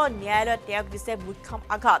সৰ্বোচ্চ ন্যায়ালয়ে তেওঁক দিছে মুখ্যম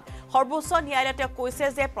আঘাত সৰ্বোচ্চ ন্যায়ালয়ে তেওঁক কৈছে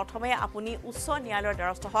যে প্ৰথমে আপুনি উচ্চ ন্যায়ালয়ৰ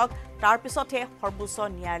দ্বাৰস্থ হওক তাৰ পিছতহে সৰ্বোচ্চ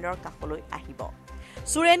ন্যায়ালয়ৰ কাষলৈ আহিব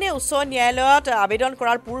সুৰেনে উচ্চ ন্যায়ালয়ত আবেদন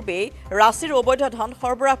কৰাৰ পূৰ্বে ৰাশিৰ অবৈধ ধন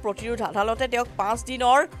সৰবৰাহ প্ৰতিৰোধ আদালতে তেওঁক 5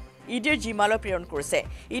 দিনৰ ইডিৰ জিমালৈ প্ৰেৰণ কৰিছে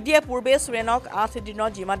ইডিয়ে পূৰ্বে সুৰেনক 8 দিনৰ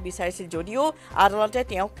জিমাত বিচাৰিছিল যদিও আদালতে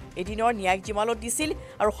তেওঁক এদিনৰ ন্যায়িক জিমালত দিছিল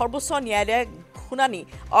আৰু সৰ্বোচ্চ ন্যায়ালয়ে শুনানি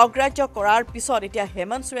অগ্ৰাহ্য কৰাৰ পিছত এতিয়া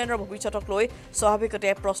হেমন্ত সোৰেনৰ ভৱিষ্যতক লৈ স্বাভাৱিকতে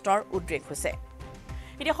প্ৰশ্নৰ উদ্ৰেক হৈছে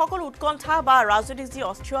এতিয়া সকলো উৎকণ্ঠা বা ৰাজনৈতিক যি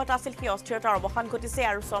অস্থিৰতা আছিল সেই অস্থিৰতাৰ অৱসান ঘটিছে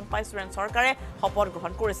আৰু চম্পাই সোৰেন চৰকাৰে শপত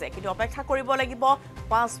গ্ৰহণ কৰিছে কিন্তু অপেক্ষা কৰিব লাগিব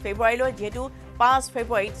 5 ফেব্ৰুৱাৰীলৈ যেহেতু 5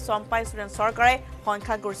 ফেব্ৰুৱাৰীত চম্পাই সোৰেন চৰকাৰে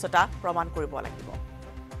সংখ্যাগৰিষ্ঠতা প্ৰমাণ কৰিব লাগিব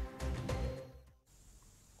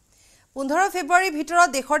 15 ফেব্ৰুৱাৰীৰ ভিতৰত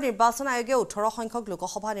দেশৰ নিৰ্বাচন আয়োগে 18 সংখ্যক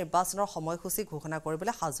লোকসভা নিৰ্বাচনৰ সময়সূচী ঘোষণা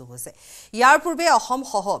কৰিবলৈ সাজু হৈছে ইয়াৰ পূৰ্বে অসম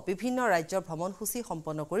সহ বিভিন্ন ৰাজ্যৰ ভ্ৰমণসূচী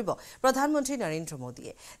সম্পন্ন কৰিব প্ৰধানমন্ত্ৰী নৰেন্দ্ৰ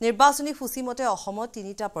মোদীয়ে নিৰ্বাচনী সূচীমতে অসমত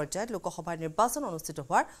 3টা পৰ্যায়ত লোকসভা নিৰ্বাচন অনুষ্ঠিত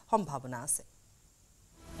হোৱাৰ সম্ভাৱনা আছে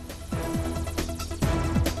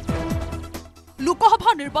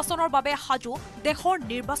লোকসভা নিৰ্বাচনৰ বাবে সাজু দেশৰ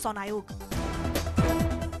নিৰ্বাচন আয়োগ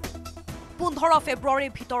 15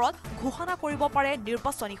 ফেব্ৰুৱাৰীৰ ভিতৰত ঘোষণা কৰিব পাৰে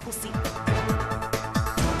নিৰ্বাচনী সূচী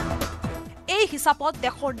এই হিচাপত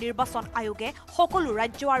দেশৰ নিৰ্বাচন আয়োগে সকলো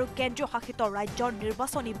ৰাজ্য আৰু কেন্দ্ৰীয় শাসিত ৰাজ্যৰ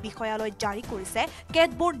নিৰ্বাচনী বিষয়ালৈ জাৰি কৰিছে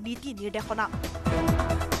কেতবোৰ নীতি নিৰ্দেশনা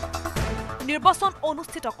নিৰ্বাচন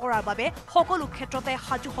অনুষ্ঠিত কৰাৰ বাবে সকলো ক্ষেত্ৰতে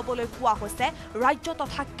সাজু হ'বলৈ কোৱা হৈছে ৰাজ্য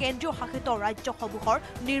তথা কেন্দ্ৰীয় শাসিত ৰাজ্যসমূহৰ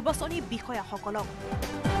নিৰ্বাচনী বিষয়াসকলক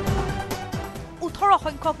 18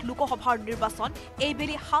 সংখ্যক লোকসভাৰ নিৰ্বাচন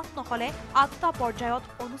এইবেলি হাত নহলে 8টা পৰ্যায়ত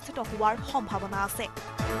অনুষ্ঠিত হোৱাৰ সম্ভাৱনা আছে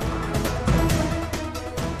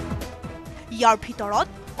ইয়াৰ ভিতৰত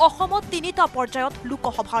অসমত 3টা পৰ্যায়ত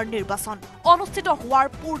লোকসভাৰ নিৰ্বাচন অনুষ্ঠিত হোৱাৰ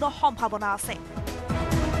পূৰ্ণ সম্ভাৱনা আছে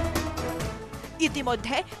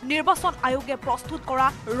ইতিমধ্যে নিৰ্বাচন আয়োগে প্ৰস্তুত কৰা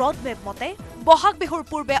ৰোডমেপ মতে বহাগ বিহুৰ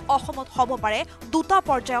পূৰ্বে অসমত হ'ব পাৰে 2টা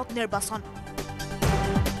পৰ্যায়ত নিৰ্বাচন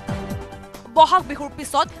বহাগ বিহুৰ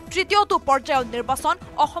পিছত তৃতীয়টো পৰ্যায়ৰ নিৰ্বাচন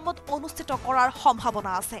অসমত অনুষ্ঠিত কৰাৰ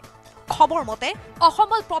সম্ভাৱনা আছে খবৰ মতে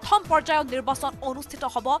অসমত প্ৰথম পৰ্যায়ৰ নিৰ্বাচন অনুষ্ঠিত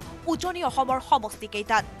হ'ব উজনি অসমৰ সমষ্টি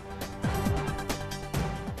কেইটাত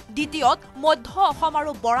দ্বিতীয়ত মধ্য অসম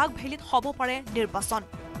আৰু বৰাক ভেলীত হ'ব পাৰে নিৰ্বাচন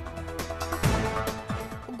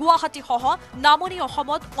গুৱাহাটী সহ নামনি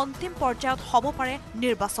অসমত অন্তিম পৰ্যায়ত হ'ব পাৰে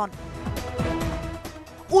নিৰ্বাচন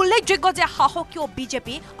উল্লেখযোগ্য যে শাসকীয়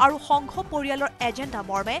বিজেপি আৰু সংঘ পৰিয়ালৰ এজেণ্ডা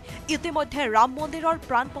মৰ্মে ইতিমধ্যে ৰাম মন্দিৰৰ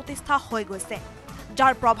প্ৰাণ প্ৰতিষ্ঠা হৈ গৈছে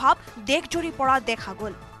যাৰ প্ৰভাৱ দেশজুৰি পৰা দেখা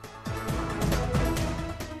গ'ল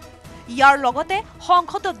ইয়াৰ লগতে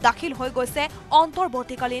সংসদত দাখিল হৈ গৈছে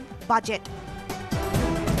অন্তৰ্বৰ্তীকালীন বাজেট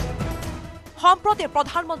সম্প্ৰতি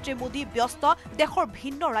প্ৰধানমন্ত্ৰী মোদী ব্যস্ত দেশৰ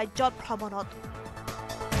ভিন্ন ৰাজ্যত ভ্ৰমণত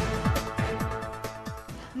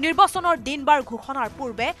নিৰ্বাচনৰ দিনবাৰ ঘোষণাৰ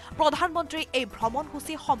পূৰ্বে প্ৰধানমন্ত্ৰী এই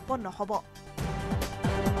ভ্ৰমণসূচী সম্পন্ন হ'ব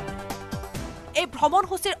এই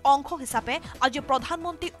ভ্ৰমণসূচীৰ অংশ হিচাপে আজি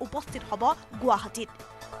প্ৰধানমন্ত্ৰী উপস্থিত হ'ব গুৱাহাটীত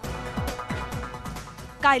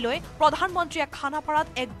কাইলৈ প্ৰধানমন্ত্ৰীয়ে খানাপাৰাত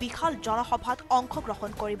এক বিশাল জনসভাত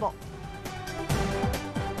অংশগ্ৰহণ কৰিব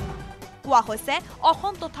কোৱা হৈছে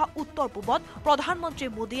অসম তথা উত্তৰ পূবত প্ৰধানমন্ত্ৰী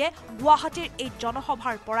মোদীয়ে গুৱাহাটীৰ এই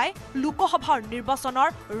জনসভাৰ পৰাই লোকসভাৰ নিৰ্বাচনৰ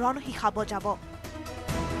ৰণসিখা বজাব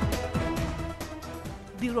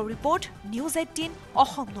Bureau Report, News18,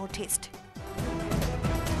 Assam Northeast.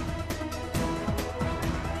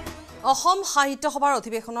 Assam সাহিত্য সভাৰ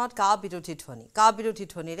অধিৱেশনত কা বিৰোধী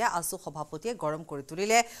ধ্বনিৰে আছু সভাপতিয়ে গৰম কৰি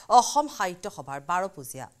তুলিলে অসম সাহিত্য সভাৰ 12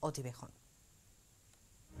 পূজীয়া অধিৱেশন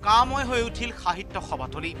কাময় হৈ উঠিল সাহিত্য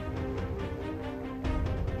সভাতলি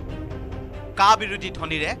কা বিৰোধী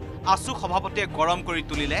ধ্বনিৰে আছু সভাপতিয়ে গৰম কৰি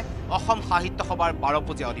তুলিলে অসম সাহিত্য সভাৰ 12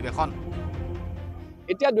 পূজীয়া অধিৱেশন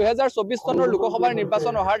এতিয়া 2024 চনৰ লোকসভাৰ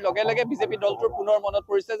নিৰ্বাচন অহাৰ লগে লগে বিজেপি দলটোৰ পুনৰ মনত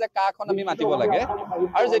পৰিছে যে কাখন আমি মাতিব লাগে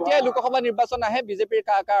আৰু যেতিয়া লোকসভা নিৰ্বাচন আহে বিজেপিৰ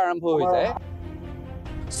কা আৰম্ভ হৈ যায়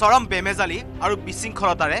চৰম বেমেজালি আৰু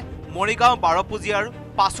বিশৃংখলতাৰে মৰিগাঁও বাৰপুজিয়াৰ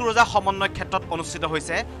পাচুৰজা সমন্বয় ক্ষেত্ৰত অনুষ্ঠিত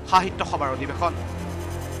হৈছে সাহিত্য সভাৰ অধিৱেশন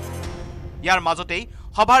ইয়াৰ মাজতেই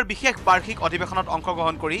সভাৰ বিশেষ বাৰ্ষিক অধিৱেশনত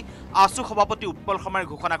অংশগ্ৰহণ কৰি আসু সভাপতি উৎপল শৰ্মাই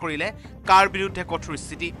ঘোষণা কৰিলে কাৰ বিৰুদ্ধে কঠোৰ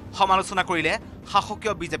স্থিতি সমালোচনা কৰিলে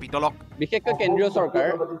শাসকীয় বিজেপি দলক বিশেষকৈ কেন্দ্ৰীয় চৰকাৰ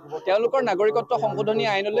তেওঁলোকৰ নাগৰিকত্ব সংশোধনী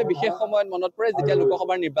আইনলৈ বিশেষ সময়ত মনত পৰে যেতিয়া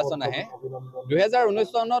লোকসভাৰ নিৰ্বাচন আহে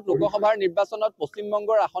 2019 চনত লোকসভাৰ নিৰ্বাচনত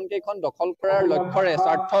পশ্চিমবংগৰ আসনকেইখন দখল কৰাৰ লক্ষ্যৰে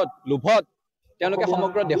স্বাৰ্থত লোভত তেওঁলোকে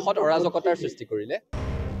সমগ্ৰ দেশত অৰাজকতাৰ সৃষ্টি কৰিলে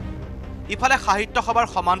ইফালে সাহিত্য সভাৰ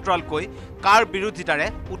সমান্তৰালকৈ কাৰ বিৰোধিতাৰে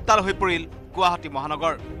উত্তাল হৈ পৰিল গুৱাহাটী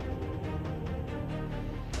মহানগৰ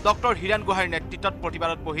ডক্টৰ হিৰেণ গোহাঁইৰ নেতৃত্বত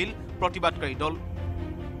প্ৰতিবাদত বহিল প্ৰতিবাদকাৰী দল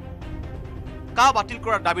কা বাতিল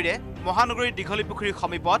কৰাৰ দাবীৰে মহানগৰীৰ দীঘলীপুখুৰীৰ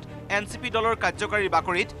সমীপত এনচিপি দলৰ কাৰ্যকাৰী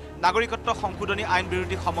বাকৰিত নাগৰিকত্ব সংশোধনী আইন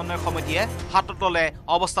বিৰোধী সমন্বয় সমিতিয়ে হাতত ল'লে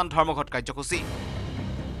অৱস্থান ধৰ্মঘট কাৰ্যসূচী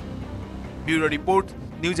bureau report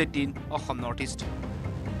news 18 Assam north east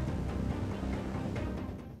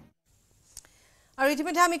আৰু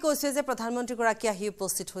ইতিমধ্যে আমি কৈছো যে প্ৰধানমন্ত্ৰীগৰাকী আহি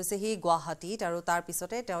উপস্থিত হৈছে হি গুৱাহাটীত আৰু তাৰ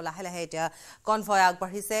পিছতে তেওঁ লাহে লাহে এতিয়া কনভয়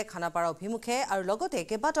আগবাঢ়িছে খানাপাৰা অভিমুখে আৰু লগতে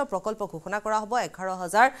কেইবাটাও প্ৰকল্প ঘোষণা কৰা হ'ব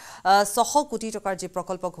 11,600 কোটি টকাৰ যি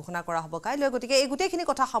প্ৰকল্প ঘোষণা কৰা হ'ব কাইলৈ গতিকে এই গোটেইখিনি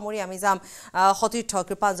কথা সামৰি আমি যাম সতীৰ্থ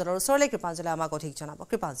কৃপাঞ্জলৰ ওচৰলৈ কৃপাঞ্জলে আমাক অধিক জনাব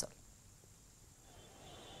কৃপাঞ্জল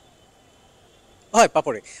হয়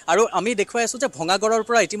পাপৰি আৰু আমি দেখুৱাই আছো যে ভঙাগড়ৰ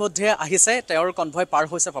পৰা ইতিমধ্যে আহিছে তেওঁৰ কনভয় পাৰ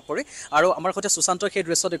হৈছে পাপৰি আৰু আমাৰ সৈতে সুশান্ত সেই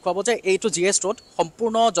দৃশ্য দেখুৱাব যে এইটো জিএছ ৰোড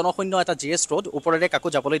সম্পূৰ্ণ জনশূন্য এটা জিএছ ৰোড ওপৰেৰে কাকো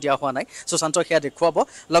যাবলৈ দিয়া হোৱা নাই সুশান্ত সেয়া দেখুৱাব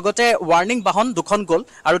লগতে ৱাৰ্নিং বাহন দুখন গ'ল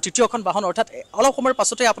আৰু তৃতীয়খন বাহন অৰ্থাৎ অলপ সময়ৰ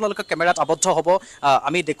পাছতে আপোনালোকে কেমেৰাত আবদ্ধ হ'ব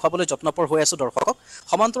আমি দেখুৱাবলৈ যত্নপৰ হৈ আছো দৰ্শকক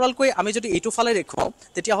সমান্তৰালকৈ আমি যদি এইটো ফালে দেখুৱাওঁ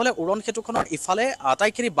তেতিয়াহ'লে উৰণ সেতুখনৰ ইফালে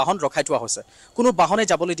আটাইখিনি বাহন ৰখাই থোৱা হৈছে কোনো বাহনে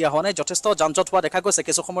যাবলৈ দিয়া হোৱা নাই যথেষ্ট যান-জঁট হোৱা দেখা গৈছে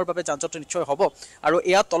কিছু সময়ৰ বাবে যান-জঁট নিশ্চয় হ'ব আৰু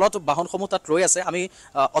এয়া তলত বাহনসমূহ তাত ৰৈ আছে আমি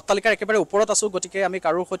অট্টালিকাৰ একেবাৰে ওপৰত আছো গতিকে আমি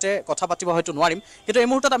কাৰোৰ সৈতে কথা পাতিব হয়তো নোৱাৰিম কিন্তু এই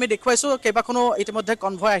মুহূৰ্তত আমি দেখুৱাইছো কেইবাখনো ইতিমধ্যে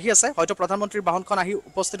কনভয় আহি আছে হয়তো প্ৰধানমন্ত্ৰীৰ বাহনখন আহি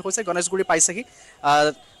উপস্থিত হৈছে গণেশগুৰি পাইছেহি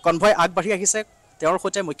কনভয় আগবাঢ়ি আহিছে তেওঁৰ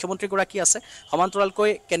সৈতে মুখ্যমন্ত্ৰীগৰাকী আছে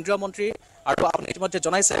সমান্তৰালকৈ কেন্দ্ৰীয় মন্ত্ৰী আৰু আপুনি ইতিমধ্যে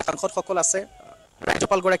জনাইছে সাংসদসকল আছে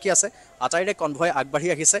ৰাজ্যপালগৰাকী আছে আটাইৰে কনভয় আগবাঢ়ি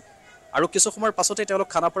আহিছে আৰু কিছু সময়ৰ পাছতে তেওঁলোক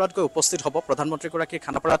খানাপাৰাত গৈ উপস্থিত হ'ব প্ৰধানমন্ত্ৰীগৰাকীৰ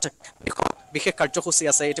খানাপাৰাত বিশেষ কাৰ্যসূচী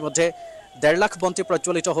আছে ইতিমধ্যে 1.5 লাখ বন্তি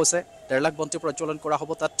প্ৰজ্বলিত হৈছে 1.5 লাখ বন্তি প্ৰজ্বলন কৰা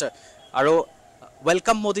হ'ব তাত আৰু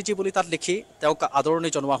ওয়েলকাম মোদীজী বুলি তাত লিখি তেওঁক আদৰণি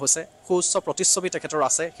জনোৱা হৈছে সুউচ্চ প্ৰতিচ্ছবি তেখেতৰ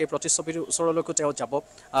আছে সেই প্ৰতিচ্ছবিৰ ওচৰলৈকে তেওঁ যাব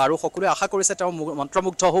আৰু সকলোৱে আশা কৰিছে তেওঁ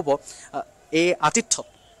মন্ত্ৰমুগ্ধ হ'ব এই আতিথ্যত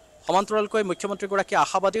সমান্তৰালকৈ মুখ্যমন্ত্ৰীগৰাকী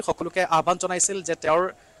আশাবাদী সকলোকে আহ্বান জনাইছিল যে তেওঁৰ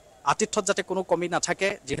আতিথ্যত যাতে কোনো কমি নাথাকে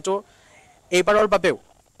যেহেতু এইবাৰৰ বাবেও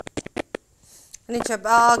নিশ্চয়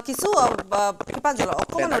কিছু কৃপাঞ্জল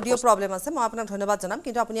অকণমান অডিঅ' প্ৰব্লেম আছে মই আপোনাক ধন্যবাদ জনাম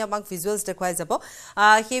কিন্তু আপুনি আমাক ভিজুৱেলছ দেখুৱাই যাব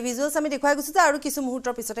সেই ভিজুৱেলছ আমি দেখুৱাই গৈছোঁ যে আৰু কিছু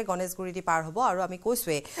মুহূৰ্তৰ পিছতে গণেশগুৰি দি পাৰ হ'ব আৰু আমি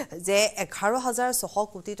কৈছোঁৱেই যে 11,600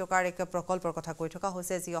 কোটি টকাৰ এক প্ৰকল্পৰ কথা কৈ থকা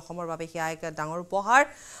হৈছে যি অসমৰ বাবে সেয়া এক ডাঙৰ উপহাৰ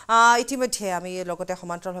ইতিমধ্যে আমি লগতে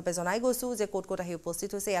সমান্তৰালভাৱে জনাই গৈছোঁ যে ক'ত ক'ত আহি উপস্থিত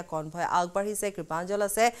হৈছে ইয়াক কনভয় আগবাঢ়িছে কৃপাঞ্জল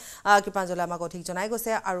আছে কৃপাঞ্জলে আমাক অধিক জনাই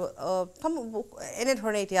গৈছে আৰু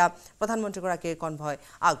এনেধৰণে এতিয়া প্ৰধানমন্ত্ৰীগৰাকীৰ কনভয়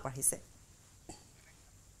আগবাঢ়িছে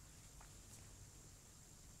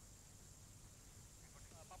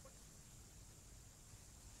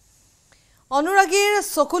অনুৰাগীৰ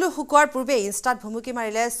চকুলো শুকোৱাৰ পূৰ্বে ইনষ্টাত ভুমুকি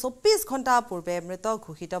মাৰিলে 24 ঘণ্টা পূৰ্বে মৃত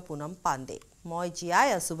ঘোষিত পুনম পাণ্ডে মই জীয়াই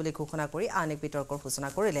আছো বুলি ঘোষণা কৰি আন এক বিতৰ্কৰ সূচনা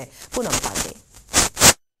কৰিলে পুনম পাণ্ডে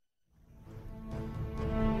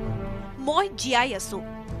মই জীয়াই আছো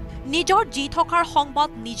নিজৰ জি থকাৰ সংবাদ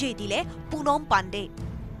নিজেই দিলে পুনম পাণ্ডে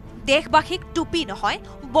দেশবাসীক টুপি নহয়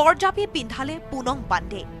বৰজাপি পিন্ধালে পুনম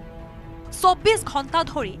পাণ্ডে 24 ঘণ্টা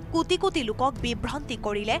ধৰি কোটি কোটি লোকক বিভ্ৰান্তি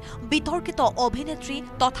কৰিলে বিতৰ্কিত অভিনেত্ৰী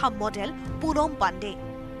তথা মডেল পুনম পাণ্ডে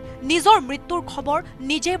নিজৰ মৃত্যুৰ খবৰ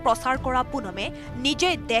নিজে প্ৰচাৰ কৰা পুনমে নিজে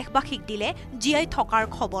দেশবাসীক দিলে জীয়াই থকাৰ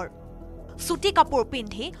খবৰ চুটি কাপোৰ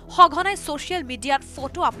পিন্ধি সঘনাই ছ'চিয়েল মিডিয়াত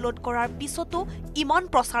ফটো আপলোড কৰাৰ পিছতো ইমান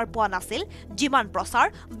প্ৰচাৰ পোৱা নাছিল যিমান প্ৰচাৰ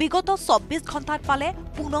বিগত 24 ঘণ্টাত পালে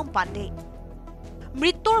পুনম পাণ্ডে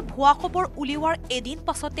মৃত্যুৰ ভুৱা খবৰ উলিওৱাৰ এদিন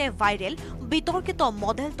পাছতে ভাইৰেল বিতৰ্কিত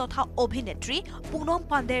মডেল তথা অভিনেত্ৰী পুনম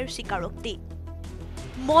পাণ্ডেৰ স্বীকাৰোক্তি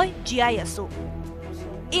মই জীয়াই আছো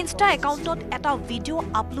ইনষ্টা একাউণ্টত এটা ভিডিঅ'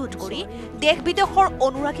 আপলোড কৰি দেশ বিদেশৰ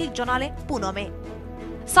অনুৰাগীক জনালে পুনমে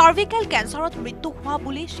সাৰ্ভিকেল কেঞ্চাৰত মৃত্যু হোৱা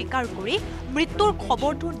বুলি স্বীকাৰ কৰি মৃত্যুৰ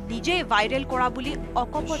খবৰটো নিজে ভাইৰেল কৰা বুলি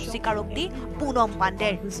অকপট স্বীকাৰোক্তি পুনম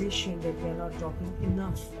পাণ্ডেৰ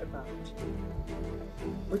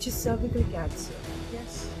which is cervical cancer.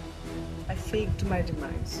 Yes, I faked my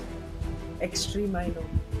demise. Extreme, I know.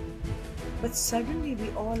 But suddenly we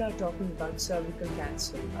all are talking about cervical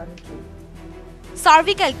cancer, aren't we?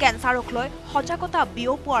 সাৰ্ভিকেল কেঞ্চাৰক লৈ সজাগতা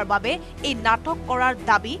বিয়পোৱাৰ বাবে এই নাটক কৰাৰ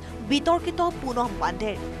দাবী বিতৰ্কিত পুনঃ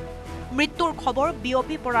পাণ্ডেৰ মৃত্যুৰ খবৰ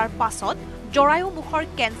বিয়পি পৰাৰ পাছত জৰায়ু মুখৰ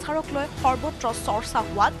কেঞ্চাৰক লৈ সৰ্বত্ৰ চৰ্চা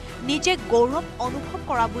হোৱাত নিজে গৌৰৱ অনুভৱ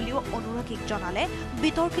কৰা বুলিও অনুৰাগীক জনালে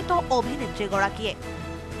বিতৰ্কিত অভিনেত্ৰীগৰাকীয়ে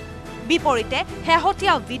বিপৰীতে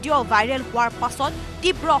শেহতীয়া ভিডিঅ' ভাইৰেল হোৱাৰ পাছত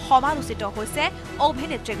তীব্ৰ সমালোচিত হৈছে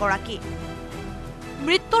অভিনেত্ৰীগৰাকী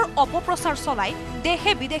মৃত্যুৰ অপপ্ৰচাৰ চলাই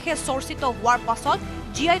দেশে বিদেশে চৰ্চিত হোৱাৰ পাছত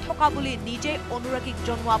জীয়াই থকা বুলি নিজে অনুৰাগীক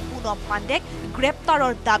জনোৱা পুনম পাণ্ডেক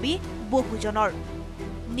গ্ৰেপ্তাৰৰ দাবী বহুজনৰ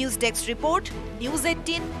news desk report news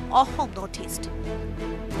 18 Assam north east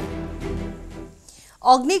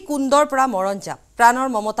অগ্নিকুণ্ডৰ পৰা মৰণজাপ প্ৰাণৰ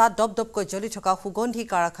মমতা দপদপকৈ জ্বলি থকা সুগন্ধি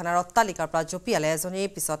কাৰখানাৰ অট্টালিকাৰ পৰা জপিয়ালে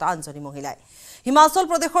এজনীৰ পিছত আনজনী মহিলাই হিমাচল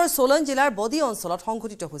প্ৰদেশৰ সোলন জিলাৰ বডি অঞ্চলত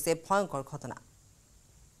সংঘটিত হৈছে ভয়ংকৰ ঘটনা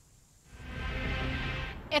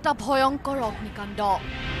এটা ভয়ংকৰ অগ্নিকাণ্ড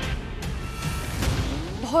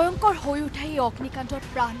ভয়ংকৰ হৈ উঠা এই অগ্নিকাণ্ডত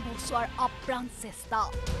প্ৰাণ বচোৱাৰ আপ্ৰাণ চেষ্টা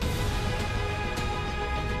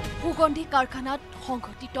সুগন্ধি কাৰখানাত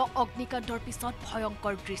সংঘটিত অগ্নিকাণ্ডৰ পিছত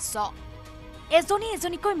ভয়ংকৰ দৃশ্য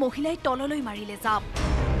এজনীকৈ মহিলাই তললৈ মাৰিলে জাপ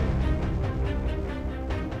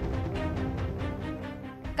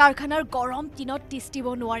কাৰখানাৰ গৰম টিনত তিষ্টিব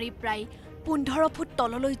নোৱাৰি প্ৰায় 15 ফুট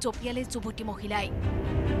তললৈ জপিয়ালে যুৱতী মহিলাই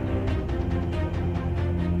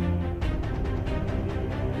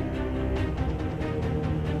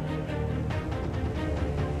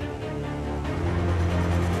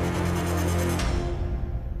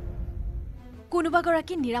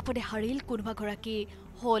কোনোবাগৰাকী নিৰাপদে হাৰিল কোনোবাগৰাকী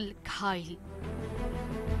হল ঘাইল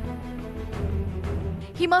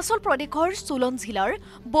হিমাচল প্ৰদেশৰ সোলন জিলাৰ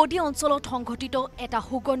বডি অঞ্চলত সংঘটিত এটা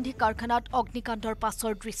সুগন্ধি কাৰখানাত অগ্নিকাণ্ডৰ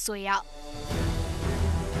পাছৰ দৃশ্য এয়া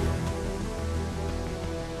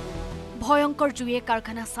ভয়ংকৰ জুয়ে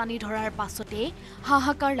কাৰখানা সানি ধৰাৰ পাছতে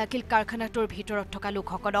হাহাকাৰ লাগিল কাৰখানাটোৰ ভিতৰত থকা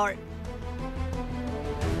লোকসকলৰ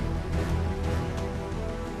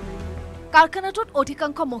কাৰখানাটোত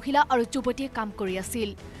অধিকাংশ মহিলা আৰু যুৱতীয়ে কাম কৰি আছিল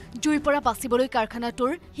জুইৰ পৰা বাচিবলৈ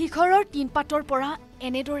কাৰখানাটোৰ শিখৰৰ তিনপাতৰ পৰা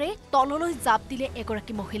এনেদৰে তললৈ জাপ দিলে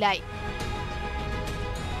এগৰাকী মহিলাই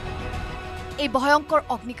এই ভয়ংকৰ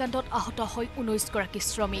অগ্নিকাণ্ডত আহত হৈ 19 গৰাকী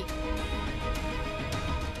শ্ৰমিক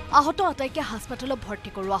আহত আটাইকে হাস্পতালত ভৰ্তি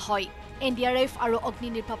কৰোৱা হয় এনডিআৰএফ আৰু অগ্নি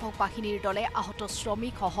নিৰ্বাপক বাহিনীৰ দলে আহত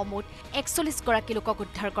শ্ৰমিক সহ মুঠ 41 গৰাকী লোকক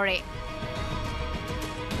উদ্ধাৰ কৰে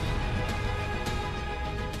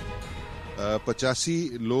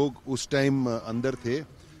 85 लोग उस टाइम अंदर थे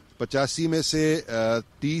 85 में से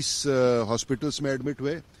 30 हॉस्पिटल्स में एडमिट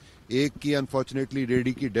हुए एक की अनफॉर्चुनेटली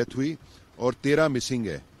लेडी की डेथ हुई और 13 मिसिंग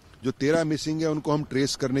है जो 13 मिसिंग है उनको हम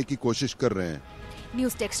ट्रेस करने की कोशिश कर रहे हैं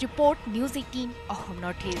news desk report news 18 Assam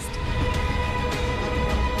north east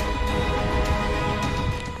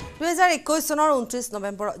 2021 চনৰ 29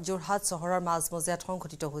 নৱেম্বৰ যোৰহাট চহৰৰ মাজমজিয়াত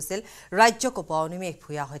সংঘটিত হৈছিল ৰাজ্য কপোৱা অনিমেষ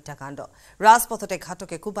ভূঞা হত্যাকাণ্ড ৰাজপথতে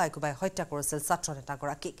ঘাতকে কুবাই হত্যা কৰিছিল ছাত্ৰ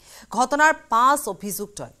নেতাগৰাকীক ঘটনাৰ 5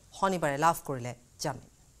 অভিযুক্তই শনিবাৰে লাভ কৰিলে জামিন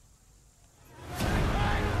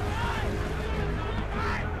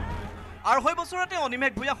আঢ়ৈ বছৰতে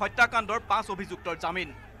অনিমেষ ভূঞা হত্যাকাণ্ডৰ 5 অভিযুক্তৰ জামিন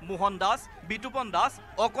মোহন দাস বিতুপন দাস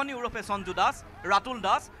অকনি উৰফে সঞ্জু দাস ৰাতুল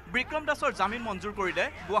দাস বিক্ৰম দাসৰ জামিন মঞ্জুৰ কৰিলে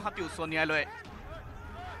গুৱাহাটী উচ্চ ন্যায়ালয়ে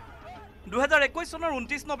 2021 চনৰ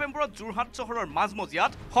 29 নৱেম্বৰত যোৰহাট চহৰৰ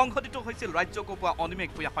মাজমজিয়াত সংঘটিত হৈছিল ৰাজ্য কপোৱা অনিমেষ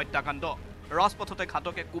ভূঞা হত্যাকাণ্ড ৰাজপথতে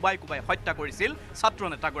ঘাতকে কুবাই হত্যা কৰিছিল ছাত্ৰ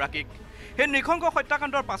নেতাগৰাকীক সেই নৃশংস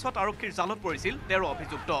হত্যাকাণ্ডৰ পাছত আৰক্ষীৰ জালত পৰিছিল 13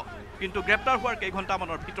 অভিযুক্ত কিন্তু গ্ৰেপ্তাৰ হোৱাৰ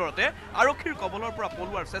কেইঘণ্টামানৰ ভিতৰতে আৰক্ষীৰ কবলৰ পৰা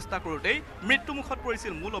পলোৱাৰ চেষ্টা কৰোঁতেই মৃত্যুমুখত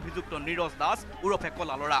পৰিছিল মূল অভিযুক্ত নীৰজ দাস উৰফে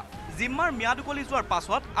কলালৰা জিম্মাৰ ম্যাদ উকলি যোৱাৰ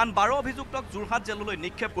পাছত আন 12 অভিযুক্তক যোৰহাট জেললৈ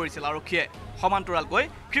নিক্ষেপ কৰিছিল আৰক্ষীয়ে সমান্তৰালকৈ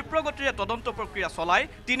ক্ষিপ্ৰগতিৰে তদন্ত প্ৰক্ৰিয়া চলাই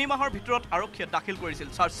 3 মাহৰ ভিতৰত আৰক্ষীয়ে দাখিল কৰিছিল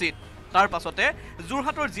চাৰ্জশ্বীট তাৰ পাছতে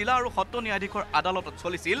যোৰহাটৰ জিলা আৰু সত্ৰ ন্যায়াধীশৰ আদালতত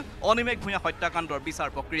চলিছিল অনিমেষ ভূঞা হত্যাকাণ্ডৰ বিচাৰ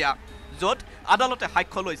প্ৰক্ৰিয়া য'ত আদালতে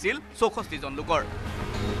সাক্ষ্য লৈছিল 64 জন লোকৰ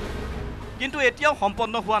কিন্তু এতিয়াও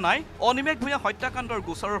সম্পন্ন হোৱা নাই অনিমেষ ভূঞা হত্যাকাণ্ডৰ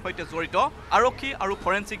গোচৰৰ সৈতে জড়িত আৰক্ষী আৰু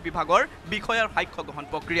ফৰেনসিক বিভাগৰ বিষয়াৰ সাক্ষ্য গ্ৰহণ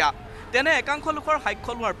প্ৰক্ৰিয়া তেনে একাংশ লোকৰ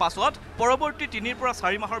সাক্ষ্য লোৱাৰ পাছত পৰৱৰ্তী 3 পৰা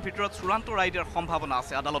 4 মাহৰ ভিতৰত চূড়ান্ত ৰায় দিয়াৰ সম্ভাৱনা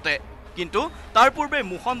আছে আদালতে কিন্তু তাৰ পূৰ্বে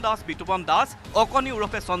মোহন দাস বিতুপন দাস অকনি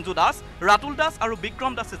উৰফে সঞ্জু দাস ৰাতুল দাস আৰু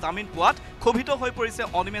বিক্ৰম দাসে জামিন পোৱাত ক্ষোভিত হৈ পৰিছে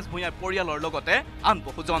অনিমেষ ভূঞাৰ পৰিয়ালৰ লগতে আন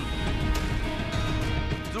বহুজন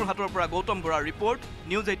যোৰহাটৰ পৰা গৌতম বৰাৰ report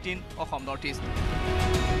news 18 Assam north east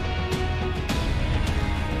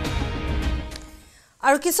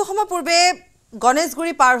আৰু কিছু সময় পূৰ্বে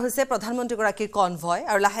গণেশগুৰি পাৰ হৈছে প্ৰধানমন্ত্ৰীগৰাকীৰ কনভয়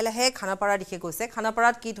আৰু লাহে লাহে খানাপাৰা দিশে গৈছে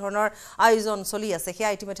খানাপাৰাত কি ধৰণৰ আয়োজন চলি আছে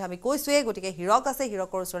সেয়া ইতিমধ্যে আমি কৈছোৱে গতিকে হিৰক আছে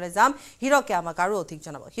হিৰকৰ ওচৰলৈ যাম হিৰকে আমাক আৰু অধিক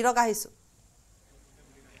জনাব হিৰক আহিছো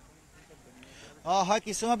হয়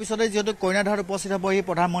কিছুমান পিছতে যেহেতু কইনাধাৰত উপস্থিত হ'ব এই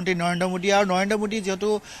প্ৰধানমন্ত্ৰী নৰেন্দ্ৰ মোদী আৰু নৰেন্দ্ৰ মোদী যেহেতু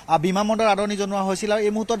বিমানবন্দৰ আদৰণি জনোৱা হৈছিল আৰু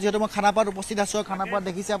এই মুহূৰ্তত যেহেতু মই খানাপাৰাত উপস্থিত আছোঁ খানাপাৰাত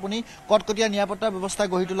দেখিছে আপুনি কটকটীয়া নিৰাপত্তা ব্যৱস্থা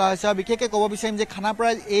গঢ়ি তোলা হৈছে আৰু বিশেষকৈ ক'ব বিচাৰিম যে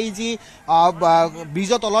খানাপাৰাৰ এই যি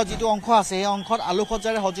ব্ৰিজৰ তলৰ যিটো অংশ আছে সেই অংশত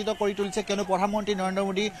আলোকসজ্জাৰে সজ্জিত কৰি তুলিছে কিয়নো প্ৰধানমন্ত্ৰী নৰেন্দ্ৰ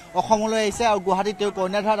মোদী অসমলৈ আহিছে আৰু গুৱাহাটীত তেওঁ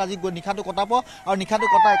কইনাধাৰত আজি নিশাটো কটাব আৰু নিশাটো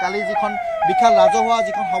কটাই কালি যিখন বিশাল ৰাজহুৱা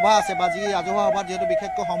যিখন সভা আছে বা যি ৰাজহুৱা সভাত যিহেতু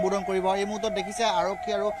বিশেষকৈ সম্বোধন কৰিব এই মুহূৰ্তত দেখিছে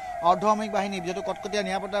আৰক্ষী আৰু অৰ্ধসামৰিক বাহিনী যেহেতু কটকটীয়া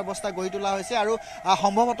নিৰাপত্তা ব্যৱস্থা গঢ়ি তোলা হৈছে আৰু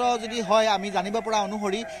সম্ভৱতঃ যদি হয় আমি জানিব পৰা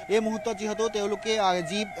অনুসৰি এই মুহূৰ্তত যিহেতু তেওঁলোকে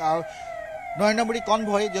যি নৰেন্দ্ৰ মোদী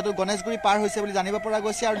কনভয় যেহেতু গণেশগুৰি পাৰ হৈছে বুলি জানিব পৰা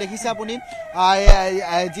গৈছে আৰু দেখিছে আপুনি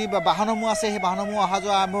যি বাহনসমূহ আছে সেই বাহনসমূহ অহা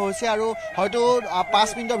যোৱা আৰম্ভ হৈছে আৰু হয়তো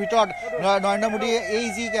 5 মিনিটৰ ভিতৰত নৰেন্দ্ৰ মোদী এই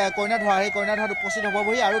যি কইনাধৰা সেই কইনাধৰাত উপস্থিত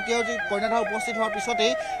হ'বহি আৰু তেওঁ যি কইনাধৰা উপস্থিত হোৱাৰ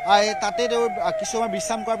পিছতেই তাতে তেওঁ কিছুমান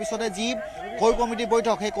বিশ্ৰাম কৰাৰ পিছতে যি কোৰ কমিটি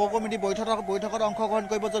বৈঠক সেই কোৰ কমিটি বৈঠকত অংশগ্ৰহণ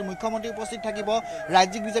কৰিব য'ত মুখ্যমন্ত্ৰী উপস্থিত থাকিব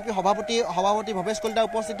ৰাজ্যিক বিজেপি সভাপতি ভৱেশ কলিতা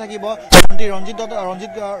উপস্থিত থাকিব মন্ত্ৰী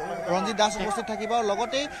ৰঞ্জিত দাস উপস্থিত থাকিব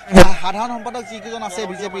লগতে সাধাৰণ সম্পাদক যিকেইজন আছে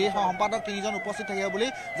বিজেপিৰ সম্পাদক 3জন উপস্থিত থাকিব বুলি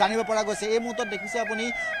জানিব পৰা গৈছে এই মুহূৰ্তত দেখিছে আপুনি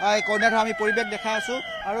কইনাধৰা আমি পৰিৱেশ দেখাই আছোঁ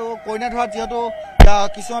আৰু কইনাধৰাত যিহেতু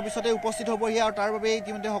কিছুমান পিছতে উপস্থিত হ'বহি আৰু তাৰ বাবে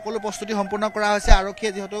ইতিমধ্যে সকলো প্ৰস্তুতি সম্পূৰ্ণ কৰা হৈছে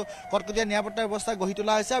আৰক্ষীয়ে যিহেতু কটকটীয়া নিৰাপত্তা ব্যৱস্থা গঢ়ি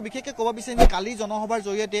তোলা হৈছে আৰু বিশেষকৈ ক'ব বিচাৰিম যে কালি জনসভাৰ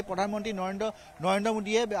জৰিয়তে প্ৰধানমন্ত্ৰী নৰেন্দ্ৰ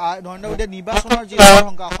মোদীয়ে নিৰ্বাচনৰ যি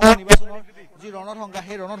ৰণসংকা অসমৰ নিৰ্বাচনৰ যি ৰণসংকা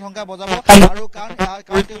সেই ৰণসংকা বজাব আৰু কাৰণ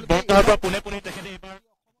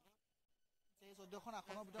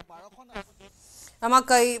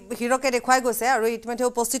আমাক হিৰকে দেখুৱাই গৈছে আৰু ইতিমধ্যে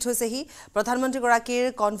উপস্থিত হৈছেহি প্ৰধানমন্ত্ৰীগৰাকীৰ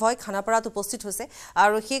কনভয় খানাপাৰাত উপস্থিত হৈছে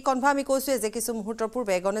আৰু সেই কনভয় আমি কৈছোৱে যে কিছু মুহূৰ্তৰ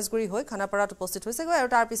পূৰ্বে গণেশগুৰি হৈ খানাপাৰাত উপস্থিত হৈছেগৈ আৰু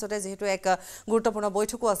তাৰ পিছতে যেহেতু এক গুৰুত্বপূৰ্ণ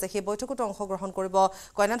বৈঠকো আছে সেই বৈঠকতো অংশগ্ৰহণ কৰিব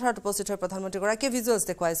কইনাধৰাত উপস্থিত হৈ প্ৰধানমন্ত্ৰীগৰাকীয়ে ভিজুৱেলছ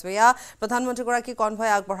দেখুৱাইছো এয়া প্ৰধানমন্ত্ৰীগৰাকী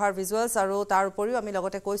কনভয় আগবঢ়াৰ ভিজুৱেলছ আৰু তাৰ উপৰিও আমি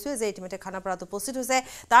লগতে কৈছোৱে যে ইতিমধ্যে খানাপাৰাত উপস্থিত হৈছে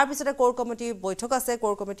তাৰ পিছতে কোৰ কমিটি বৈঠক আছে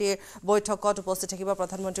কোৰ কমিটিৰ বৈঠকত উপস্থিত থাকিব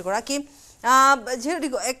প্ৰধানমন্ত্ৰীগৰাকী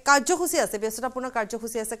যেহেতু এক কাৰ্যসূচী আছে ব্যস্ততাপূৰ্ণ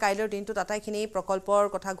কাৰ্যসূচী আছে কাইলৈৰ দিনটোত আটাইখিনি প্ৰকল্পৰ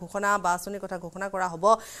কথা ঘোষণা বা আঁচনিৰ কথা ঘোষণা কৰা হ'ব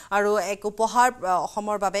আৰু এক উপহাৰ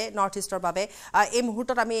অসমৰ বাবে নৰ্থ ইষ্টৰ বাবে এই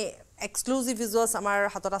মুহূৰ্তত আমি এক্সক্লুজিভ ভিজুৱেলছ আমাৰ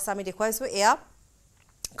হাতত আছে আমি দেখুৱাইছোঁ এয়া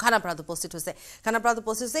খানাপাৰাত উপস্থিত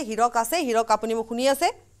হৈছে হিৰক আছে হিৰক আপুনি মোক শুনি আছে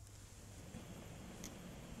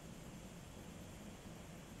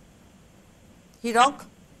হিৰক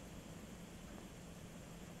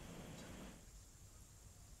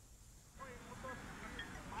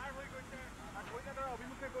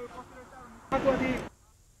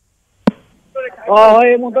হয়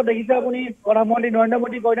এই মুহূৰ্তত দেখিছে আপুনি প্ৰধানমন্ত্ৰী নৰেন্দ্ৰ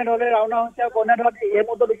মোদী কইনাধৰালৈ ৰাওনা হৈছে আৰু কইনাধৰাত এই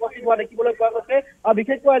মুহূৰ্তত উপস্থিত হোৱা দেখিবলৈ পোৱা গৈছে আৰু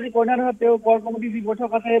বিশেষকৈ আজি কইনাধৰাত তেওঁ কোৰ কমিটিৰ যি বৈঠক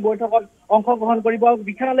আছে সেই বৈঠকত অংশগ্ৰহণ কৰিব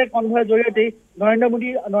বিশাল এক কনভয়ৰ জৰিয়তে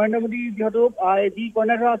নৰেন্দ্ৰ মোদী যিহেতু যি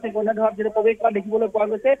কইনাধৰা আছে কইনাধৰাত যিহেতু প্ৰৱেশ কৰা দেখিবলৈ পোৱা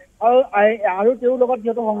গৈছে আৰু তেওঁৰ লগত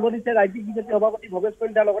যিহেতু সংগ দিছে ৰাজ্যিক বিজেপি সভাপতি ভৱেশ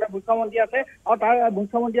কলিতাৰ লগতে মুখ্যমন্ত্ৰী আছে আৰু তাৰ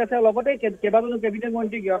মুখ্যমন্ত্ৰী আছে লগতে কেইবাজনো কেবিনেট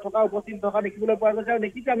মন্ত্ৰী উপস্থিত থকা দেখিবলৈ পোৱা গৈছে আৰু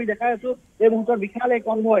দেখিছে আমি দেখাই আছো এই মুহূৰ্তত বিশাল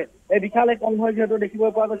এক কনভয় যিহেতু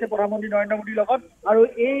দেখিবলৈ পোৱা গৈছে প্ৰধানমন্ত্ৰী নৰেন্দ্ৰ মোদীৰ লগত আৰু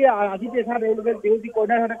এই আজি দেখা তেওঁলোকে তেওঁ যি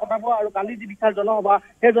কইনাধৰাত কটাব আৰু কালি যি বিশাল জনসভা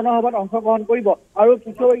সেই জনসভাত অংশগ্ৰহণ কৰিব আৰু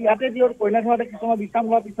কিছু ইয়াতে যিহেতু কইনাধৰাতে কিছুমান বিশ্ৰাম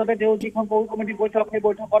হোৱাৰ পিছতে তেওঁ যিখন কোৰ কমিটি বৈঠক সেই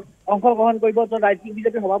বৈঠকত অংশগ্ৰহণ কৰিব য'ত ৰাজ্যিক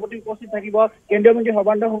বিজেপি সভাপতি উপস্থিত থাকিব কেন্দ্ৰীয় মন্ত্ৰী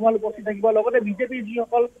সৰ্বানন্দ সোণোৱাল উপস্থিত থাকিব লগতে বিজেপিৰ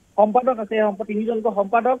যিসকল সম্পাদক আছে 3জনকৈ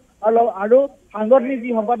সম্পাদক আৰু সাংগঠনিক যি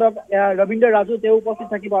সম্পাদক ৰবীন্দ্ৰ ৰাজু তেওঁ উপস্থিত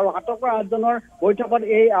থাকিব আৰু 7ৰ পৰা 8জনৰ বৈঠকত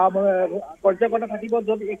এই পৰ্যায়ক্ৰমে থাকিব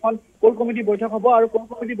য'ত এখন কোৰ কমিটি বৈঠক হ'ব আৰু কোৰ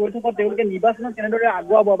কমিটি বৈঠকত তেওঁলোকে নিৰ্বাচনত কেনেদৰে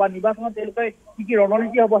আগুৱাব বা নিৰ্বাচনত তেওঁলোকে কি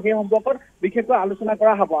ৰণনীতি হ'ব সেই সম্পৰ্কত বিশেষকৈ আলোচনা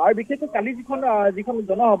কৰা হ'ব আৰু বিশেষকৈ কালি যিখন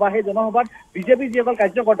জনসভা সেই জনসভাত বিজেপিৰ যিসকল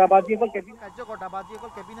কাৰ্যকৰ্তা বা যিসকল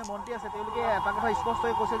কেবিনেট মন্ত্ৰী আছে তেওঁলোকে এটা কথা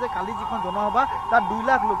স্পষ্টকৈ কৈছে যে কালি যিখন জনসভা তাত 2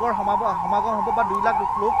 লাখ লোকৰ সমাগম হ'ব বা 2 লাখ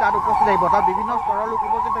লোক তাত উপস্থিত থাকিব তাত বিভিন্ন স্তৰৰ লোক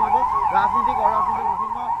উপস্থিত থাকিব ৰাজনীতিক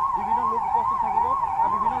বিভিন্ন লোক উপস্থিত থাকিব আৰু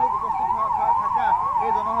বিভিন্ন লোক উপস্থিত থকা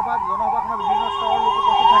এই জনসভাখনত বিভিন্ন স্তৰৰ লোক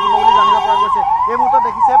উপস্থিত থাকিব বুলি জানিব পৰা গৈছে এই মুহূৰ্তত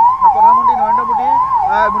দেখিছে প্ৰধানমন্ত্ৰী নৰেন্দ্ৰ মোদী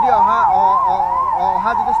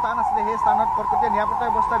অহা যিটো স্থান আছিলে সেই স্থানত কটকটীয়া নিৰাপত্তা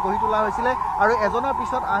ব্যৱস্থা গঢ়ি তোলা হৈছিলে আৰু এজনৰ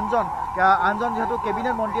পিছত আনজন যিহেতু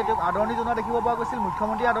কেবিনেট মন্ত্ৰীয়ে তেওঁক আদৰণি জনোৱা দেখিব পোৱা গৈছিল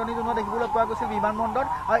মুখ্যমন্ত্ৰী আদৰণি জনোৱা দেখিবলৈ পোৱা গৈছিল বিমানবন্দৰত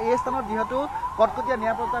আৰু এই স্থানত যিহেতু কটকটীয়া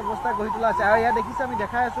নিৰাপত্তা ব্যৱস্থা গঢ়ি তোলা আছে আৰু ইয়াত দেখিছে আমি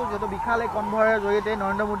দেখাই আছোঁ যিহেতু বিশাল এই কনভয়ৰ জৰিয়তে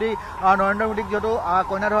নৰেন্দ্ৰ মোদীক যিহেতু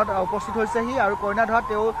কইনাধৰাত উপস্থিত হৈছেহি আৰু কইনাধৰাত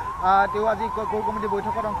তেওঁ আজি কোৰ কমিটি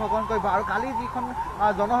বৈঠকত অংশগ্ৰহণ কৰিব আৰু কালি যিখন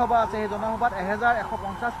জনসভা আছে সেই জনসভাত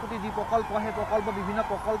 1150 কোটি যি প্ৰকল্প সেই বিভিন্ন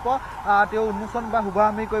প্ৰকল্প তেওঁ উন্মোচন বা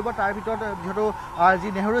শুভাৰম্ভ কৰিব তাৰ ভিতৰত যিহেতু যি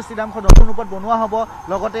নেহৰু ষ্টেডিয়ামখন নতুন ৰূপত বনোৱা হ'ব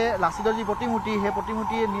লগতে লাচিতৰ যি প্ৰতিমূৰ্তি সেই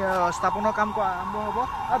প্ৰতিমূৰ্তি স্থাপনৰ কাম আৰম্ভ হ'ব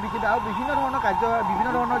আৰু বিভিন্ন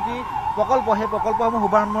ধৰণৰ যি প্ৰকল্প সেই প্ৰকল্পসমূহ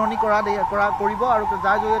শুভাৰম্ভণি কৰিব আৰু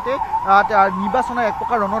যাৰ জৰিয়তে নিৰ্বাচনৰ এক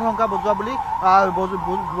প্ৰকাৰ ৰণধংকা বজোৱা বুলি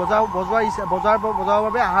বজোৱাৰ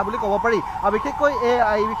বাবে অহা বুলি ক'ব পাৰি। আৰু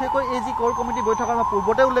বিশেষকৈ এই যি কোৰ কমিটি বৈঠকৰ মই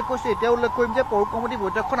পূৰ্বতে উল্লেখ কৰিছোঁ, এতিয়া উল্লেখ কৰিম যে কোৰ কমিটি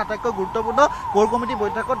বৈঠকখন আটাইতকৈ গুৰুত্বপূৰ্ণ। কোৰ কমিটি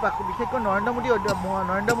বৈঠকত বিশেষকৈ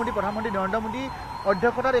প্ৰধানমন্ত্ৰী নৰেন্দ্ৰ মোদী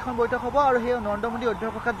অধ্যক্ষতাত এখন বৈঠক হ'ব আৰু সেই নৰেন্দ্ৰ মোদী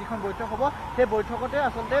অধ্যক্ষতাত যিখন বৈঠক হ'ব সেই বৈঠকতে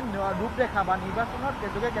আচলতে ৰূপৰেখা বা নিৰ্বাচনত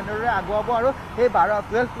তেওঁলোকে কেনেদৰে আগুৱাব আৰু সেই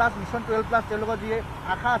 12+ মিছন 12+ তেওঁলোকৰ যি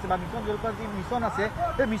আশা আছে বা মিছন 12+ যি মিছন আছে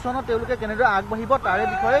সেই মিছনত তেওঁলোকে কেনেদৰে আগবাঢ়িব তাৰে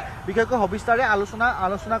বিষয়ে বিশেষকৈ সবিস্তাৰে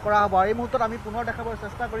আলোচনা কৰা হ'ব। এই মুহূৰ্তত আমি পুনৰ দেখাবৰ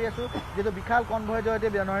চেষ্টা কৰি আছোঁ যিহেতু বিশাল কনভয়ৰ জৰিয়তে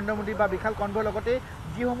নৰেন্দ্ৰ মোদী বা বিশাল কনভয়ৰ লগতে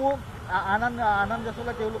যিসমূহ আন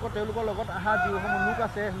আচলতে তেওঁলোকৰ লগত অহা যিসমূহ লোক